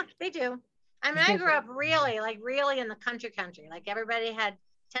guess we just they do. I mean, I grew up really in the country. Like everybody had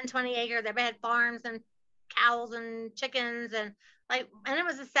 10, 20 acres. Everybody had farms and cows and chickens, and it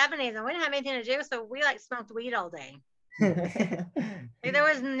was the 70s, and we didn't have anything to do, so we like smoked weed all day. Like, there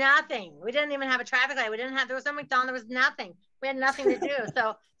was nothing. We didn't even have a traffic light. There was no McDonald's. There was nothing. We had nothing to do.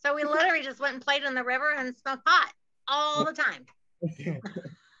 So we literally just went and played in the river and smoked pot all the time.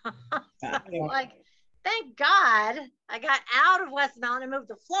 Like, thank God I got out of West Mountain and moved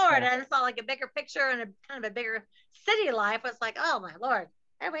to Florida and saw like a bigger picture and a kind of a bigger city life. It's like, oh my Lord,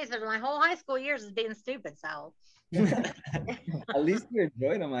 I wasted my whole high school years as being stupid. So at least you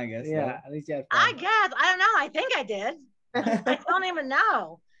enjoyed them, I guess. Yeah, at least you had fun. I guess. I don't know. I think I did. I don't even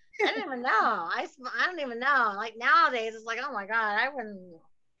know. I don't even know. I don't even know. Like nowadays, it's like, oh my God, I wouldn't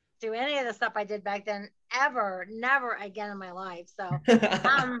do any of the stuff I did back then ever, never again in my life. So,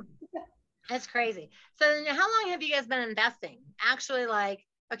 it's crazy. So how long have you guys been investing? Actually, like,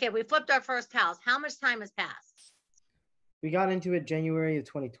 okay, we flipped our first house. How much time has passed? We got into it January of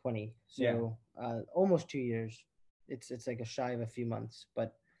 2020. So almost 2 years. It's like a shy of a few months,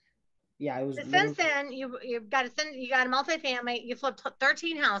 but yeah, it was. So since then, you got a multifamily. You flipped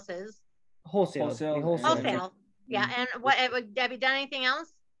 13 houses. Wholesale. Yeah, and what have you done anything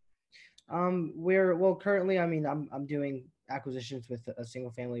else? Currently, I mean, I'm doing acquisitions with a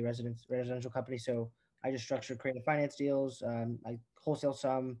single family residential company. So I just structure creative finance deals. I wholesale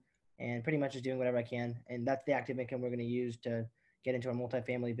some, and pretty much just doing whatever I can. And that's the active income we're going to use to get into our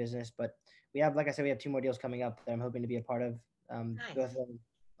multifamily business. But we have, like I said, we have 2 more deals coming up that I'm hoping to be a part of. Nice. So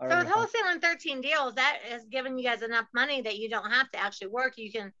with wholesaling 13 deals, that has given you guys enough money that you don't have to actually work.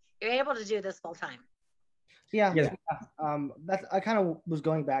 You're able to do this full time. Yeah. That's, I kind of was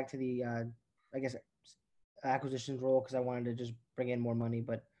going back to the, I guess, acquisitions role, because I wanted to just bring in more money.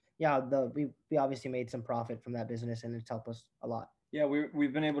 But yeah, we obviously made some profit from that business, and it's helped us a lot. Yeah,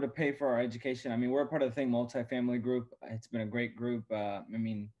 we've been able to pay for our education. I mean, we're a part of the Think multifamily group. It's been a great group. I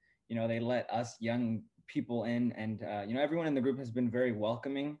mean, they let us young people in, and everyone in the group has been very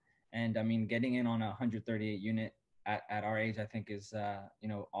welcoming. And I mean, getting in on a 138 unit at our age, I think is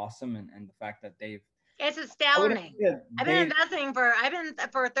awesome. And the fact that It's I wouldn't astounding. say that I've been investing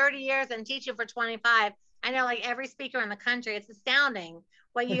for 30 years and teaching for 25. I know like every speaker in the country. It's astounding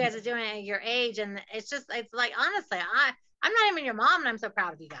what you guys are doing at your age. And it's like, honestly, I'm not even your mom and I'm so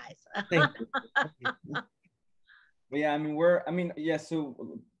proud of you guys. Thank you. But yeah, I mean, yeah.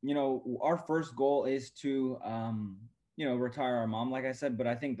 So, our first goal is to, retire our mom, like I said, but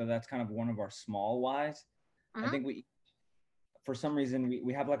I think that's kind of one of our small whys. I think for some reason,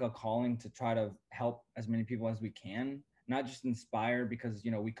 we have like a calling to try to help as many people as we can, not just inspire, because,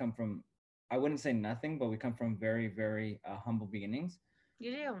 we come from, I wouldn't say nothing, but we come from very, very humble beginnings.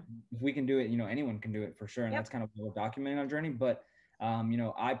 You do. If we can do it, anyone can do it for sure. And that's kind of what we're documenting our journey. But,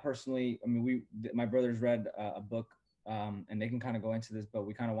 I personally, I mean, my brothers read a book, and they can kind of go into this, but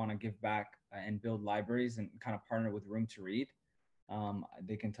we kind of want to give back and build libraries and kind of partner with Room to Read.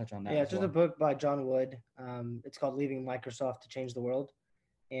 They can touch on that. Yeah, it's just a book by John Wood. It's called Leaving Microsoft to Change the World.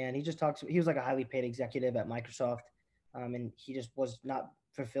 And he was like a highly paid executive at Microsoft. And he just was not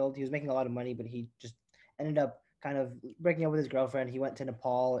fulfilled. He was making a lot of money, but he just ended up kind of breaking up with his girlfriend. He went to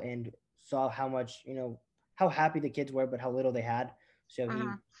Nepal and saw how much, how happy the kids were, but how little they had. So he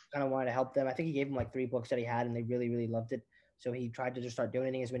kind of wanted to help them. I think he gave them like 3 books that he had, and they really, really loved it. So he tried to just start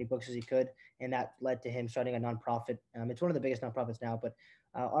donating as many books as he could, and that led to him starting a nonprofit. It's one of the biggest nonprofits now, but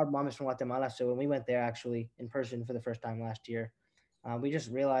our mom is from Guatemala. So when we went there actually in person for the first time last year, we just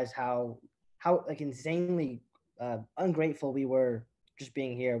realized how like insanely ungrateful we were just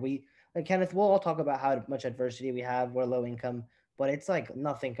being here. Like Kenneth, we'll all talk about how much adversity we have. We're low income, but it's like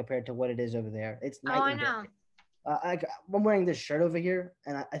nothing compared to what it is over there. It's night and day. I'm wearing this shirt over here,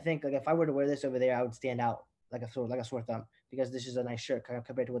 and I think like if I were to wear this over there, I would stand out like a sore thumb, because this is a nice shirt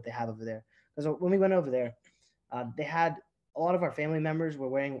compared to what they have over there. Because when we went over there, they had a lot of our family members were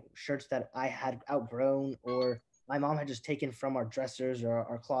wearing shirts that I had outgrown, or my mom had just taken from our dressers or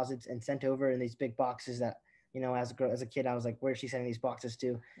our closets and sent over in these big boxes that, as a kid, I was like, where is she sending these boxes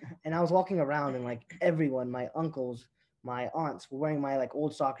to? And I was walking around and like everyone, my uncles, my aunts were wearing my like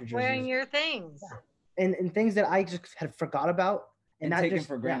old soccer jerseys. Wearing your things. And things that I just had forgot about. And taken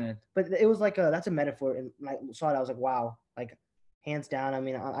for granted. Yeah. But it was like that's a metaphor. And when I saw it, I was like, wow, like hands down. I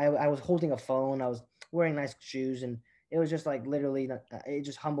mean, I was holding a phone. I was wearing nice shoes. And it was just like literally, it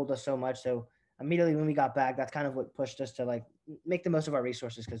just humbled us so much. So immediately when we got back, that's kind of what pushed us to like make the most of our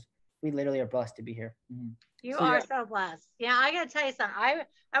resources, because we literally are blessed to be here. You are so blessed. Yeah, I got to tell you something.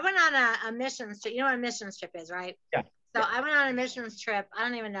 I went on a missions trip. You know what a missions trip is, right? Yeah. So I went on a missions trip, I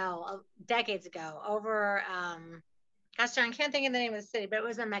don't even know, decades ago over, gosh darn, I can't think of the name of the city, but it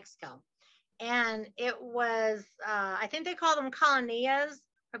was in Mexico. And it was, I think they call them colonias,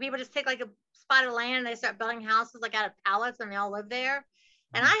 where people just take like a spot of land and they start building houses like out of pallets and they all live there.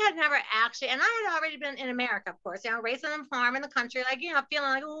 And I had never actually, and I had already been in America, of course, raised on a farm in the country, like, feeling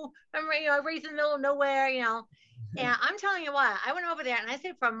like, oh, I'm raised in the middle of nowhere, And I'm telling you what, I went over there and I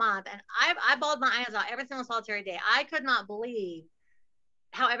stayed for a month, and I bawled my eyes out every single solitary day. I could not believe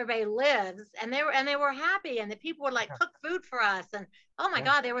how everybody lives, and they were happy, and the people would like cook food for us, and oh my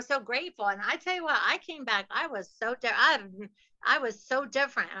God, they were so grateful. And I tell you what, I came back, I was so I was so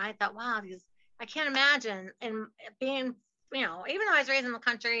different, and I thought, wow, I can't imagine and being, even though I was raised in the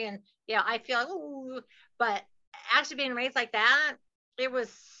country, and I feel like, ooh, but actually being raised like that, it was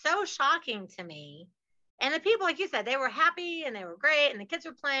so shocking to me. And the people, like you said, they were happy and they were great, and the kids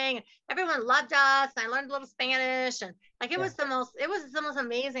were playing, and everyone loved us. And I learned a little Spanish, and like it was the most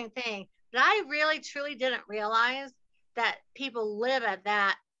amazing thing. But I really truly didn't realize that people live at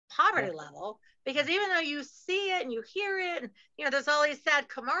that poverty level, because even though you see it and you hear it, and there's all these sad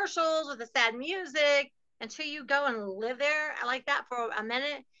commercials with the sad music, until you go and live there like that for a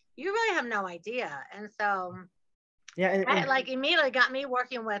minute, you really have no idea. And so and like immediately got me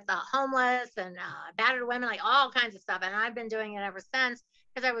working with homeless and battered women, like all kinds of stuff. And I've been doing it ever since,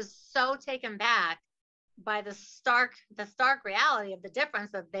 because I was so taken back by the stark reality of the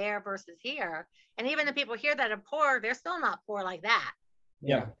difference of there versus here. And even the people here that are poor, they're still not poor like that.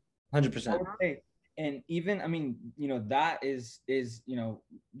 Yeah, 100%. And even, I mean, that is,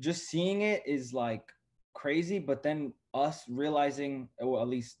 just seeing it is like crazy, but then us realizing, or at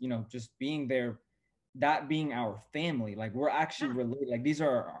least, just being there, that being our family, like we're actually related. Like these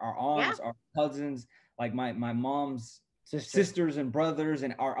are our aunts, our cousins, like my mom's sisters and brothers,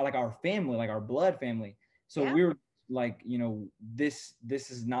 and our family, like our blood family. So we like, you know, this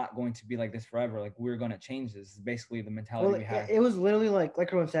is not going to be like this forever. Like, we're going to change this. Is basically the mentality we have. It was literally like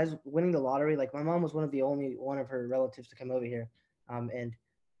everyone says, winning the lottery. Like, my mom was one of her relatives to come over here. And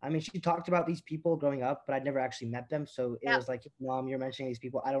I mean, she talked about these people growing up, but I'd never actually met them. So it was like, Mom, you're mentioning these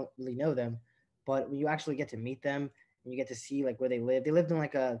people. I don't really know them, but when you actually get to meet them and you get to see like where they lived in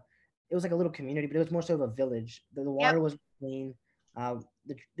like it was like a little community, but it was more so of a village. The water was clean.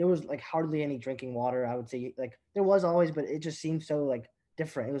 There was like hardly any drinking water. I would say, like, there was always, but it just seemed so like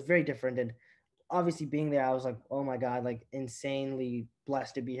different. It was very different. And obviously being there, I was like, oh my God, like insanely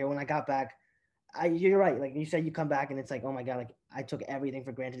blessed to be here. When I got back, you're right. Like you said, you come back and it's like, oh my God, like I took everything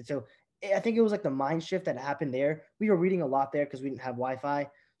for granted. So I think it was like the mind shift that happened there. We were reading a lot there because we didn't have Wi-Fi.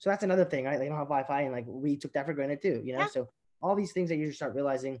 So that's another thing, right? They don't have Wi-Fi, and like we took that for granted too, you know? So all these things that you just start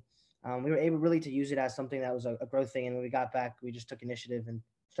realizing, we were able really to use it as something that was a growth thing. And when we got back, we just took initiative and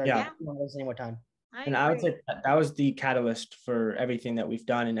started wasting more time. I would say that was the catalyst for everything that we've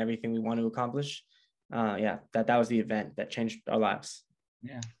done and everything we want to accomplish. That was the event that changed our lives.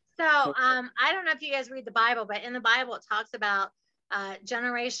 Yeah. So I don't know if you guys read the Bible, but in the Bible, it talks about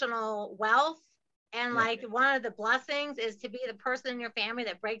generational wealth. And like one of the blessings is to be the person in your family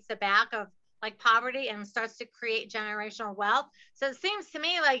that breaks the back of like poverty and starts to create generational wealth. So it seems to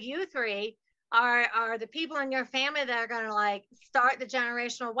me like you three are the people in your family that are going to like start the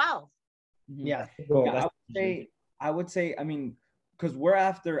generational wealth. Yeah. I would say, I mean, because we're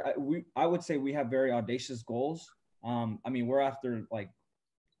after, I would say we have very audacious goals. I mean, we're after, like,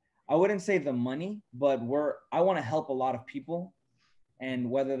 I wouldn't say the money, but I want to help a lot of people.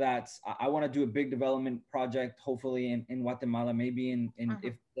 And whether that's, I want to do a big development project, hopefully in Guatemala, maybe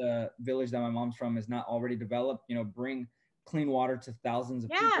if the village that my mom's from is not already developed, you know, bring clean water to thousands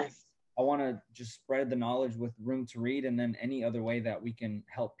of people. I want to just spread the knowledge with room to read, and then any other way that we can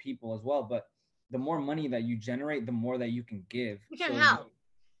help people as well. But the more money that you generate, the more that you can give. You can help.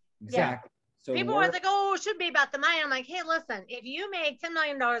 Exactly. So people are like, oh, it should be about the money. I'm like, hey, listen, if you make $10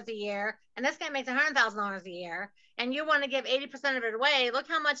 million a year and this guy makes $100,000 a year and you want to give 80% of it away, look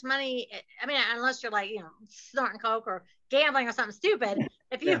how much money. I mean, unless you're like, you know, snorting coke or gambling or something stupid.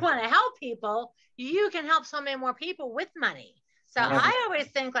 If you want to help people, you can help so many more people with money. So I always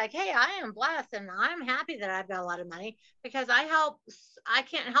think like, hey, I am blessed and I'm happy that I've got a lot of money because I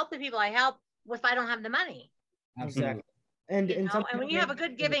can't help the people I help if I don't have the money. Absolutely. And when you have a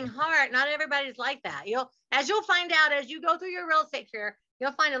good giving heart, not everybody's like that. You'll find out as you go through your real estate career,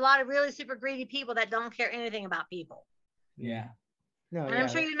 you'll find a lot of really super greedy people that don't care anything about people. Yeah. No, and I'm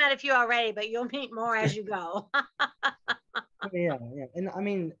sure you've met a few already, but you'll meet more as you go. yeah. And I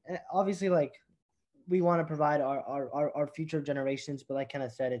mean, obviously, like, we want to provide our future generations, but like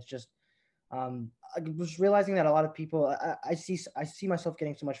Kenneth said, it's just I was realizing that a lot of people, I see myself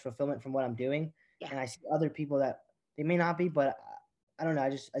getting so much fulfillment from what I'm doing, and I see other people that they may not be, but I don't know.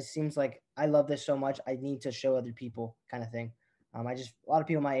 It seems like I love this so much. I need to show other people, kind of thing. A lot of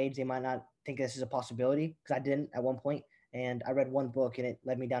people my age, they might not think this is a possibility because I didn't at one point, and I read one book and it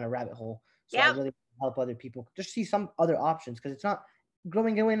led me down a rabbit hole. So I really help other people just see some other options, because it's not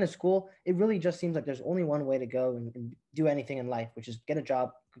going into school. It really just seems like there's only one way to go and do anything in life, which is get a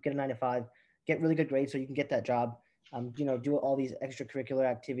job, get a 9-to-5, get really good grades so you can get that job. Do all these extracurricular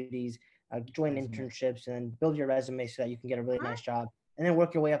activities, join internships, and then build your resume so that you can get a really nice job, and then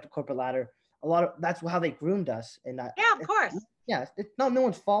work your way up the corporate ladder. That's how they groomed us. And of course. Yeah, it's not no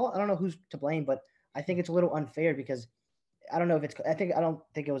one's fault. I don't know who's to blame, but I think it's a little unfair because I don't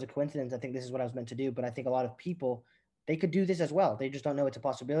think it was a coincidence. I think this is what I was meant to do, but I think a lot of people, they could do this as well. They just don't know it's a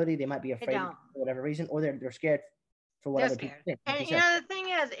possibility. They might be afraid for whatever reason, or they're scared for whatever people think. And the thing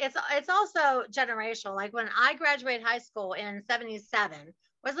is, it's also generational. Like when I graduated high school in '77,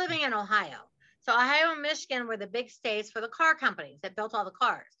 I was living in Ohio. So Ohio and Michigan were the big states for the car companies that built all the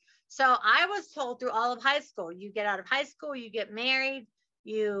cars. So I was told through all of high school, you get out of high school, you get married,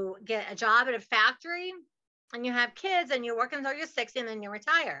 you get a job at a factory, and you have kids, and you work until you're 60, and then you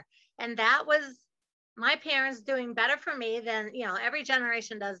retire. And that was my parents doing better for me than, every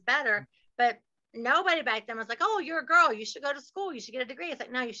generation does better. But nobody back then was like, oh, you're a girl, you should go to school, you should get a degree. It's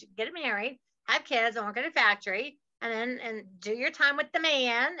like, no, you should get married, have kids, and work at a factory, and do your time with the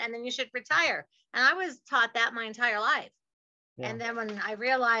man, and then you should retire. And I was taught that my entire life. Yeah. And then when I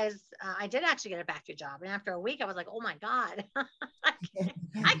realized I did actually get a factory job, and after a week I was like, oh my God,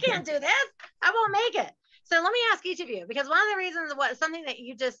 I can't do this. I won't make it. So let me ask each of you, because one of the reasons, something that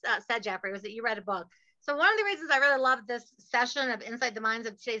you just said, Jeffrey, was that you read a book. So one of the reasons I really love this session of Inside the Minds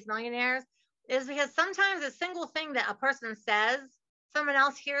of Today's Millionaires is because sometimes a single thing that a person says, someone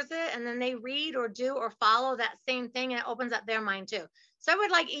else hears it, and then they read or do or follow that same thing, and it opens up their mind too. So I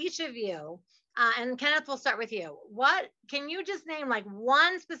would like each of you And Kenneth, we'll start with you. What can you just name like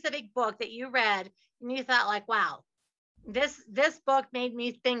one specific book that you read and you thought like, wow, this book made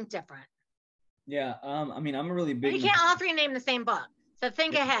me think different? Yeah. I mean, I'm a really big. And you can't all three name the same book, so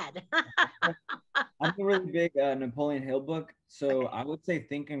think ahead. I'm a really big Napoleon Hill book. So I would say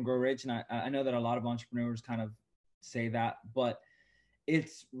Think and Grow Rich. And I know that a lot of entrepreneurs kind of say that, but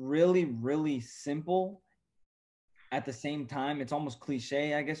it's really, really simple. At the same time, it's almost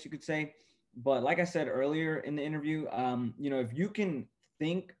cliche, I guess you could say. But like I said earlier in the interview, if you can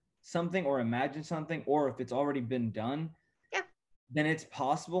think something or imagine something, or if it's already been done, then it's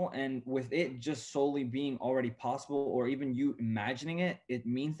possible. And with it just solely being already possible, or even you imagining it, it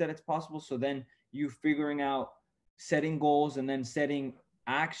means that it's possible. So then you figuring out setting goals and then setting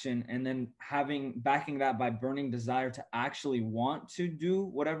action and then backing that by burning desire to actually want to do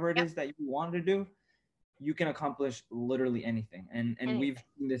whatever it is that you want to do, you can accomplish literally anything. And we've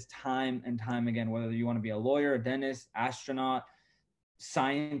seen this time and time again, whether you want to be a lawyer, a dentist, astronaut,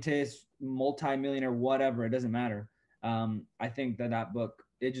 scientist, multi-millionaire, whatever, it doesn't matter. I think that book,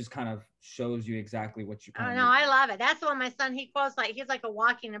 it just kind of shows you exactly what you kind of I love it. That's the one my son, he quotes like he's like a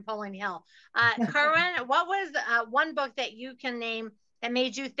walking Napoleon Hill. Kerwin, what was one book that you can name that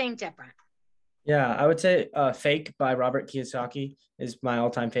made you think different? Yeah, I would say Fake by Robert Kiyosaki is my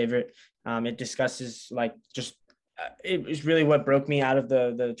all-time favorite. It discusses like just it is really what broke me out of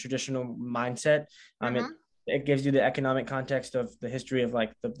the traditional mindset. It gives you the economic context of the history of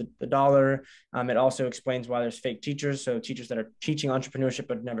like the dollar. It also explains why there's fake teachers, so teachers that are teaching entrepreneurship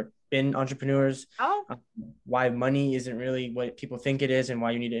but have never been entrepreneurs. Why money isn't really what people think it is, and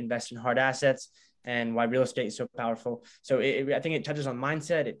why you need to invest in hard assets, and why real estate is so powerful. So I think it touches on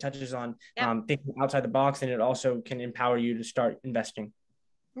mindset, it touches on thinking outside the box, and it also can empower you to start investing.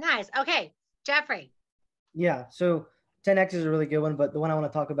 Nice. Okay, Jeffrey. Yeah, so 10X is a really good one, but the one I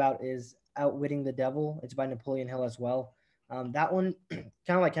want to talk about is Outwitting the Devil. It's by Napoleon Hill as well. That one, kind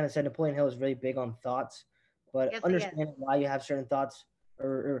of like Kenneth said, Napoleon Hill is really big on thoughts, but understanding why you have certain thoughts,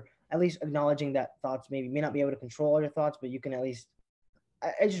 or at least acknowledging that thoughts maybe may not be able to control all your thoughts, but you can at least,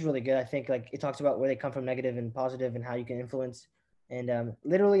 it's just really good. I think like it talks about where they come from, negative and positive, and how you can influence. And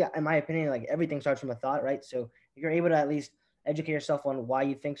literally, in my opinion, like everything starts from a thought, right? So if you're able to at least educate yourself on why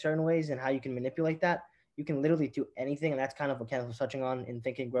you think certain ways and how you can manipulate that, you can literally do anything. And that's kind of what Kenneth was touching on in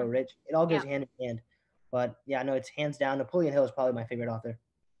Think and Grow Rich. It all goes hand in hand. But yeah, no, it's hands down. Napoleon Hill is probably my favorite author.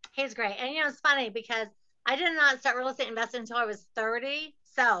 He's great. And it's funny because I did not start real estate investing until I was 30.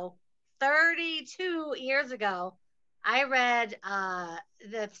 So 32 years ago, I read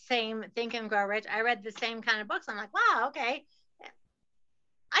the same Think and Grow Rich. I read the same kind of books. I'm like, wow, okay,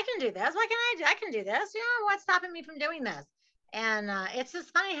 I can do this. What can I do? I can do this. What's stopping me from doing this? And it's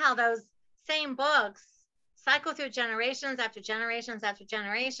just funny how those same books cycle through generations after generations after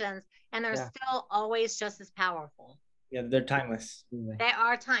generations, and they're still always just as powerful. Yeah, they're timeless. They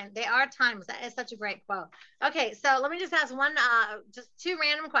are timeless. That is such a great quote. Okay, so let me just ask just two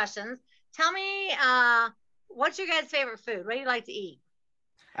random questions. Tell me, what's your guys' favorite food? What do you like to eat?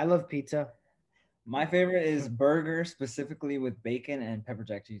 I love pizza. My favorite is burger, specifically with bacon and pepper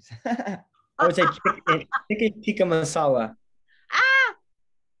jack cheese. I would say chicken tikka masala.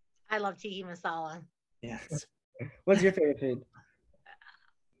 I love tiki masala. Yes. What's your favorite food?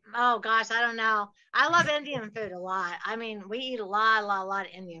 Oh gosh, I don't know. I love Indian food a lot. I mean, we eat a lot of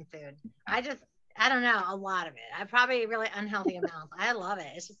Indian food. I don't know, a lot of it. I probably really unhealthy amounts. I love it.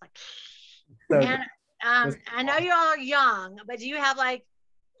 It's just like, and I know you all are young, but do you have like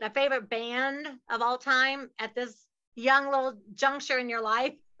a favorite band of all time at this young little juncture in your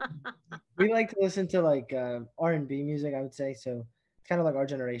life? We like to listen to like R&B music, I would say. So it's kind of like our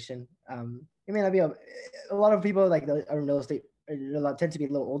generation. It may not be a lot of people like in real estate tend to be a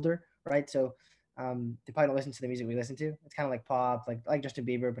little older, right? So they probably don't listen to the music we listen to. It's kind of like pop, like Justin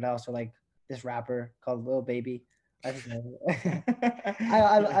Bieber, but also like this rapper called Lil Baby. I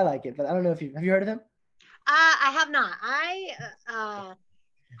like it, but I don't know if have you heard of him? I have not.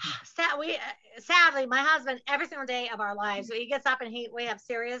 Sadly, my husband, every single day of our lives, so he gets up and we have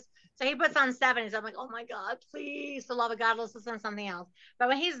Sirius, so he puts on 70s. I'm like, oh my God, please, for the love of God, let's listen to something else. But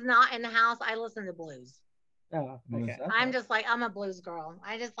when he's not in the house, I listen to blues. Oh, okay. I'm just like, I'm a blues girl.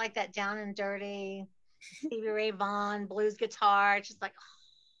 I just like that down and dirty Stevie Ray Vaughan blues guitar. It's just like,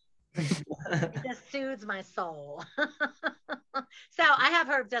 it just soothes my soul. So I have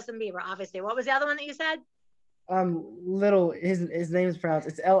heard Justin Bieber, obviously. What was the other one that you said? His name is pronounced,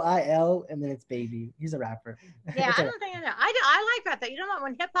 it's Lil and then it's Baby. He's a rapper. Yeah, I don't think I know. I like rap though. You know what?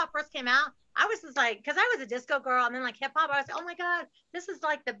 When hip hop first came out, I was just like, because I was a disco girl, and then like hip hop, I was like, oh my God, this is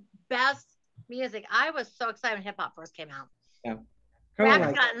like the best music. I was so excited when hip hop first came out. Yeah. rap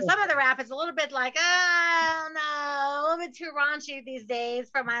has gotten, some of the rap is a little bit like, oh no, a little bit too raunchy these days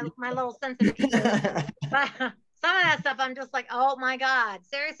for my little sensitive ears. But some of that stuff, I'm just like, oh my God,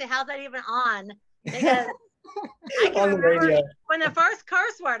 seriously, how's that even on? Because I can remember when the first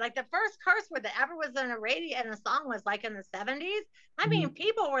curse word that ever was in a radio and a song was like in the 70s. I mean,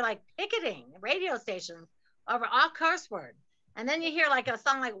 people were like picketing radio stations over all curse word. And then you hear like a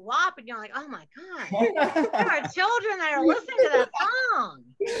song like WAP and you're like, oh my God, there are children that are listening to that song.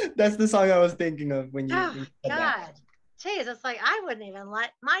 That's the song I was thinking of when you, oh, when you God. said that. Jeez, it's like I wouldn't even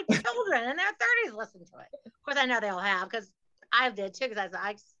let my children in their 30s listen to it. Of course, I know they'll have, because I did too, because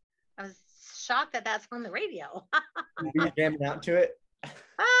I was shocked that that's on the radio. Were you jamming out to it?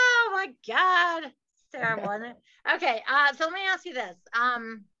 Oh my God, it's terrible, isn't it? Okay, so let me ask you this. So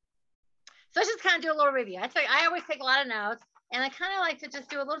let's just kind of do a little review. I always take a lot of notes, and I kind of like to just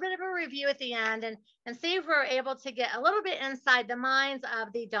do a little bit of a review at the end and see if we're able to get a little bit inside the minds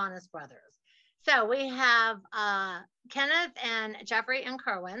of the Donis brothers. So we have Kenneth and Jeffery and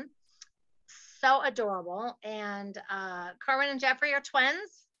Kerwin. So adorable. And Kerwin and Jeffery are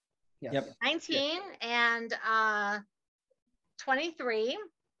twins. Yep. 19 and 23.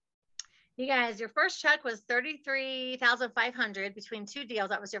 You guys, your first check was $33,500 between two deals.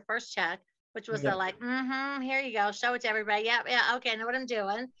 That was your first check, which was the like, here you go, show it to everybody. Yeah, okay, I know what I'm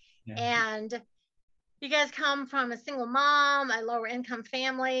doing. Yeah. And you guys come from a single mom, a lower income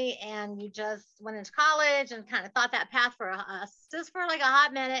family, and you just went into college and kind of thought that path for just for like a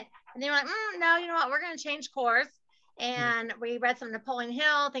hot minute. And then you're like, no, you know what? We're going to change course. And we read some Napoleon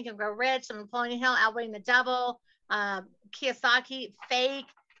Hill, Think and Grow Rich, some Napoleon Hill, Outwitting the Devil, Kiyosaki, Fake.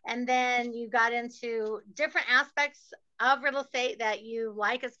 And then you got into different aspects of real estate that you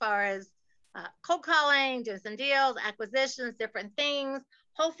like, as far as cold calling, doing some deals, acquisitions, different things,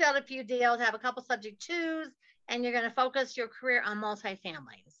 wholesaled a few deals, have a couple subject twos, and you're going to focus your career on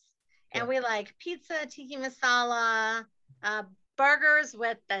multifamilies. And we like pizza, tiki masala, burgers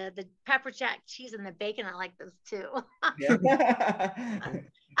with the pepper jack cheese and the bacon. I like those too.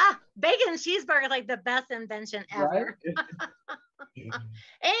 Bacon cheeseburger is like the best invention ever. Right?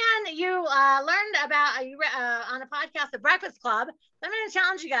 And you learned about on a podcast, The Breakfast Club. I'm going to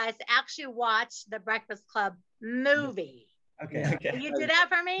challenge you guys to actually watch The Breakfast Club movie. Okay. Will you do that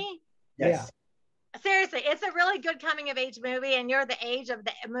for me? Yes. Seriously, it's a really good coming of age movie, and you're the age of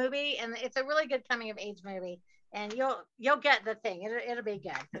the movie, and it's a really good coming of age movie, and you'll get the thing. It'll be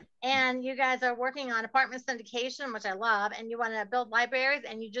good. And you guys are working on apartment syndication, which I love, and you want to build libraries,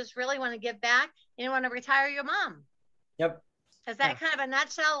 and you just really want to give back. You want to retire your mom. Yep. Is that kind of a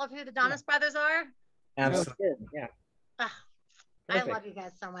nutshell of who the Donis brothers are? Absolutely. Yeah. I love you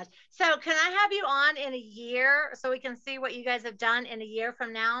guys so much. So can I have you on in a year so we can see what you guys have done in a year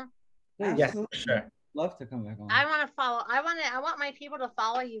from now? Yes, sure. Love to come back on. I want to follow. I want my people to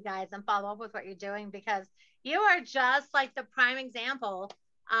follow you guys and follow up with what you're doing, because you are just like the prime example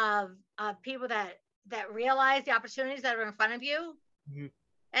of people that realize the opportunities that are in front of you. Mm-hmm.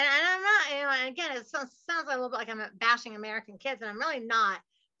 And I'm not, and again, it sounds like a little bit like I'm bashing American kids, and I'm really not.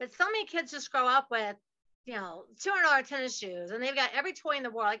 But so many kids just grow up with, $200 tennis shoes, and they've got every toy in the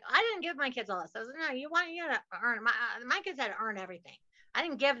world. Like, I didn't give my kids all this. I was like, no, you to earn. My kids had to earn everything. I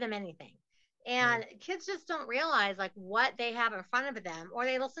didn't give them anything. And kids just don't realize like what they have in front of them, or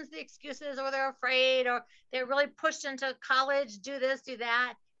they listen to the excuses, or they're afraid, or they're really pushed into college, do this, do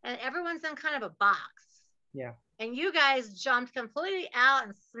that. And everyone's in kind of a box. Yeah. And you guys jumped completely out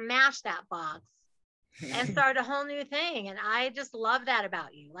and smashed that box and started a whole new thing. And I just love that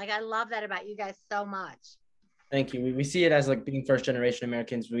about you. Like, I love that about you guys so much. Thank you. We see it as like being first generation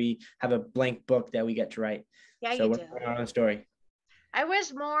Americans. We have a blank book that we get to write. Yeah, so you we're do. on our own story. I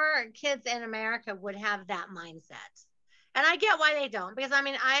wish more kids in America would have that mindset. And I get why they don't, because I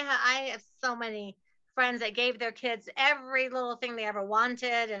mean, I have so many friends that gave their kids every little thing they ever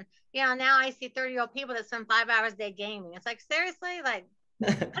wanted. And, now I see 30-year-old people that spend 5 hours a day gaming. It's like, seriously, like,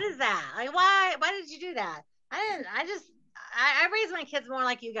 what is that? Like, why did you do that? I raised my kids more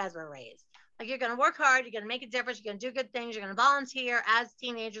like you guys were raised. Like, you're going to work hard. You're going to make a difference. You're going to do good things. You're going to volunteer. As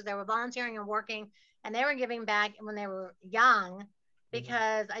teenagers, they were volunteering and working, and they were giving back when they were young,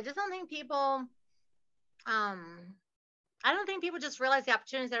 because I just don't think people, just realize the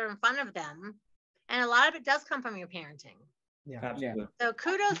opportunities that are in front of them. And a lot of it does come from your parenting. Yeah. Absolutely. So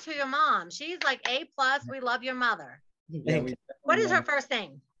kudos to your mom. She's like A+. We love your mother. What is her first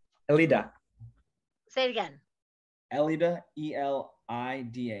name? Elida. Say it again. Elida,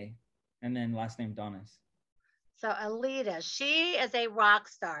 Elida, and then last name Donis. So Elida, she is a rock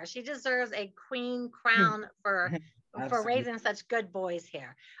star. She deserves a queen crown for for Absolutely. raising such good boys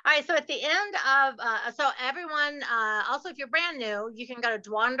here. All right. So at the end of, so everyone, also, if you're brand new, you can go to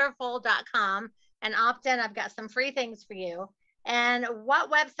dwanderful.com and opt in. I've got some free things for you. And what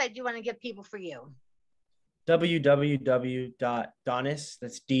website do you want to give people for you? www.donis,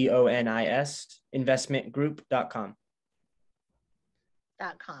 that's DONIS, investmentgroup.com.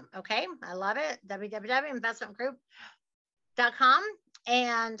 .com. Okay. I love it. www.investmentgroup.com.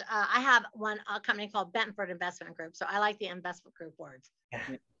 And I have a company called Benford Investment Group. So I like the investment group words. Yeah.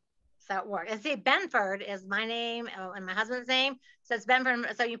 So it works. And see, Benford is my name and my husband's name. So it's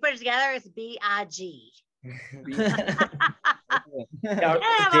Benford. So you put it together, it's BIG. Yeah,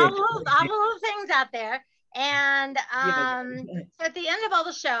 I have all the little things out there. And so at the end of all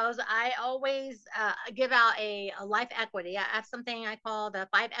the shows, I always give out a life equity. I have something I call the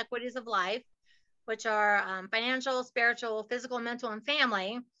 5 equities of life, which are financial, spiritual, physical, mental, and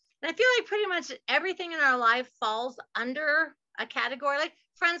family. And I feel like pretty much everything in our life falls under a category. Like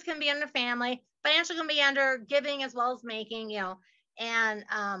friends can be under family, financial can be under giving as well as making, And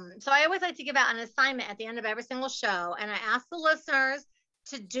so I always like to give out an assignment at the end of every single show. And I ask the listeners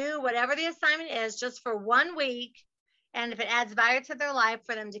to do whatever the assignment is just for 1 week. And if it adds value to their life,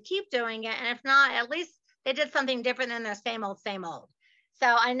 for them to keep doing it. And if not, at least they did something different than their same old, same old.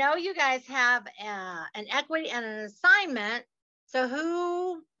 So I know you guys have an equity and an assignment. So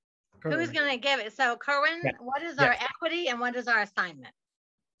who's going to give it? So Kerwin, what is our equity and what is our assignment?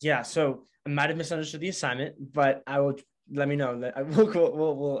 Yeah, so I might have misunderstood the assignment, but I will let me know that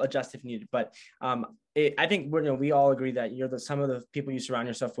we'll adjust if needed. But I think we all agree that you're the sum of the people you surround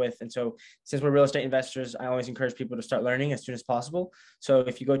yourself with. And so since we're real estate investors, I always encourage people to start learning as soon as possible. So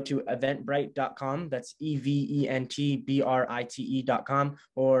if you go to eventbrite.com, that's eventbrite.com,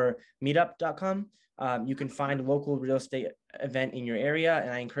 or meetup.com, you can find a local real estate event in your area.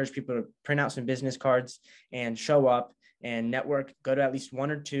 And I encourage people to print out some business cards and show up and network. Go to at least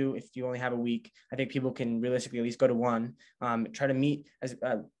 1 or 2 if you only have a week. I think people can realistically at least go to 1. Try to meet as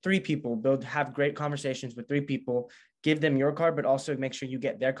 3 people, have great conversations with 3 people, give them your card, but also make sure you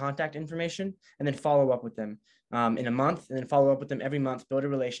get their contact information, and then follow up with them in a month, and then follow up with them every month, build a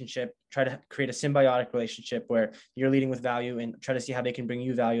relationship, try to create a symbiotic relationship where you're leading with value, and try to see how they can bring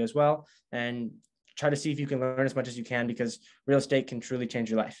you value as well. And try to see if you can learn as much as you can, because real estate can truly change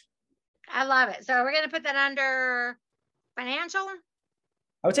your life. I love it. So we're going to put that under financial?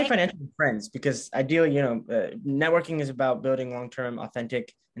 I would say financial and friends, because ideally, networking is about building long-term,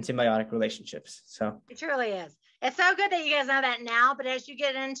 authentic, and symbiotic relationships. So it truly is. It's so good that you guys know that now, but as you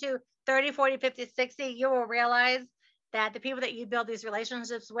get into 30, 40, 50, 60, you will realize that the people that you build these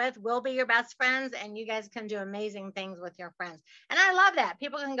relationships with will be your best friends, and you guys can do amazing things with your friends. And I love that.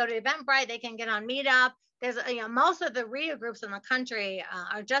 People can go to Eventbrite, they can get on Meetup. There's, most of the RIA groups in the country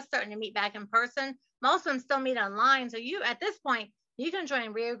are just starting to meet back in person. Most of them still meet online. So you, at this point, you can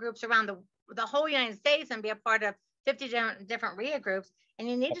join RIA groups around the whole United States and be a part of 50 different RIA groups. And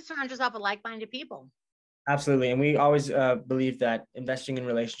you need to surround yourself with like-minded people. Absolutely. And we always believe that investing in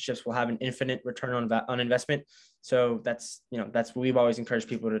relationships will have an infinite return on investment. So that's what we've always encouraged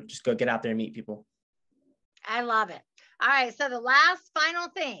people to just go get out there and meet people. I love it. All right. So the last final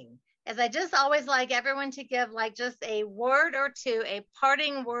thing is I just always like everyone to give like just a word or two, a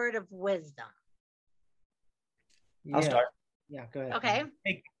parting word of wisdom. I'll start. Yeah, go ahead. Okay.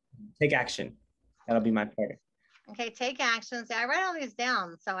 Take action. That'll be my part. Okay, take action. See, I write all these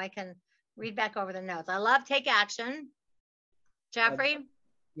down so I can read back over the notes. I love take action. Jeffrey?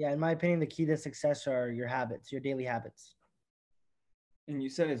 Yeah, in my opinion, the key to success are your habits, your daily habits. And you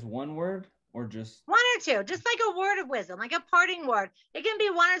said it's 1 word or just 1 or 2, just like a word of wisdom, like a parting word. It can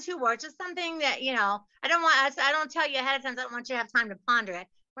be 1 or 2 words, just something that, I don't tell you ahead of time. So I don't want you to have time to ponder it.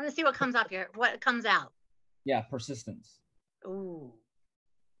 I want to see what comes up here, what comes out. Yeah, persistence. Ooh.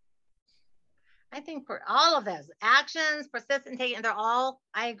 I think for all of those actions, persistent, taking, they're all,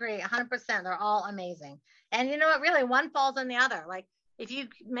 I agree, 100%. They're all amazing. And you know what, really, one falls on the other. Like if you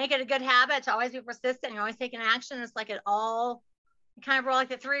make it a good habit to always be persistent, you're always taking action. It's like you kind of roll like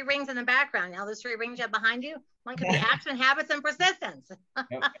the 3 rings in the background. Now those 3 rings you have behind you, one could be action, habits, and persistence.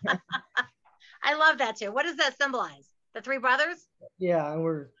 I love that too. What does that symbolize? The 3 brothers? Yeah,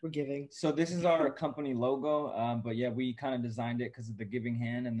 we're giving. So this is our company logo, but yeah, we kind of designed it because of the giving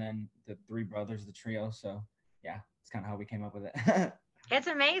hand, and then the 3 brothers, the trio. So yeah, it's kind of how we came up with it. It's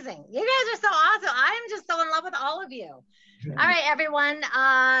amazing. You guys are so awesome. I'm just so in love with all of you. All right, everyone.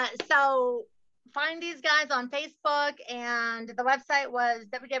 So find these guys on Facebook, and the website was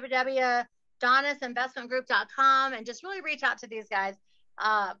www.donisinvestmentgroup.com, and just really reach out to these guys.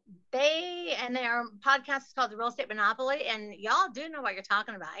 Their podcast is called The Real Estate Monopoly, and y'all do know what you're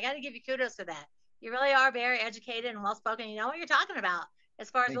talking about. I got to give you kudos for that. You really are very educated and well-spoken. You know what you're talking about as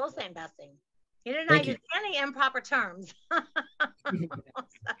far as real estate investing. You did not use any improper terms. I'm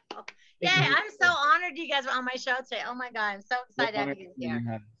so honored you guys were on my show today. Oh my God, I'm so excited to have you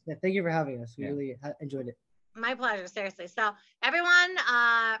here. Yeah, thank you for having us. We really enjoyed it. My pleasure, seriously. So everyone,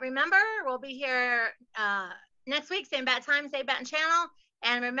 remember, we'll be here next week, same bat time, same bat channel.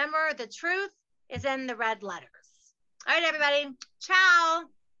 And remember, the truth is in the red letters. All right, everybody. Ciao.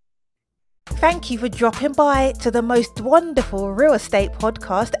 Thank you for dropping by to the most wonderful real estate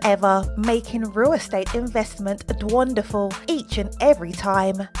podcast ever, making real estate investment wonderful each and every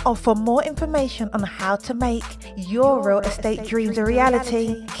time. And for more information on how to make your real estate dreams a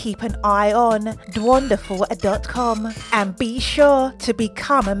reality, keep an eye on Dwanderful.com and be sure to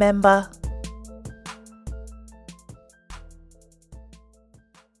become a member.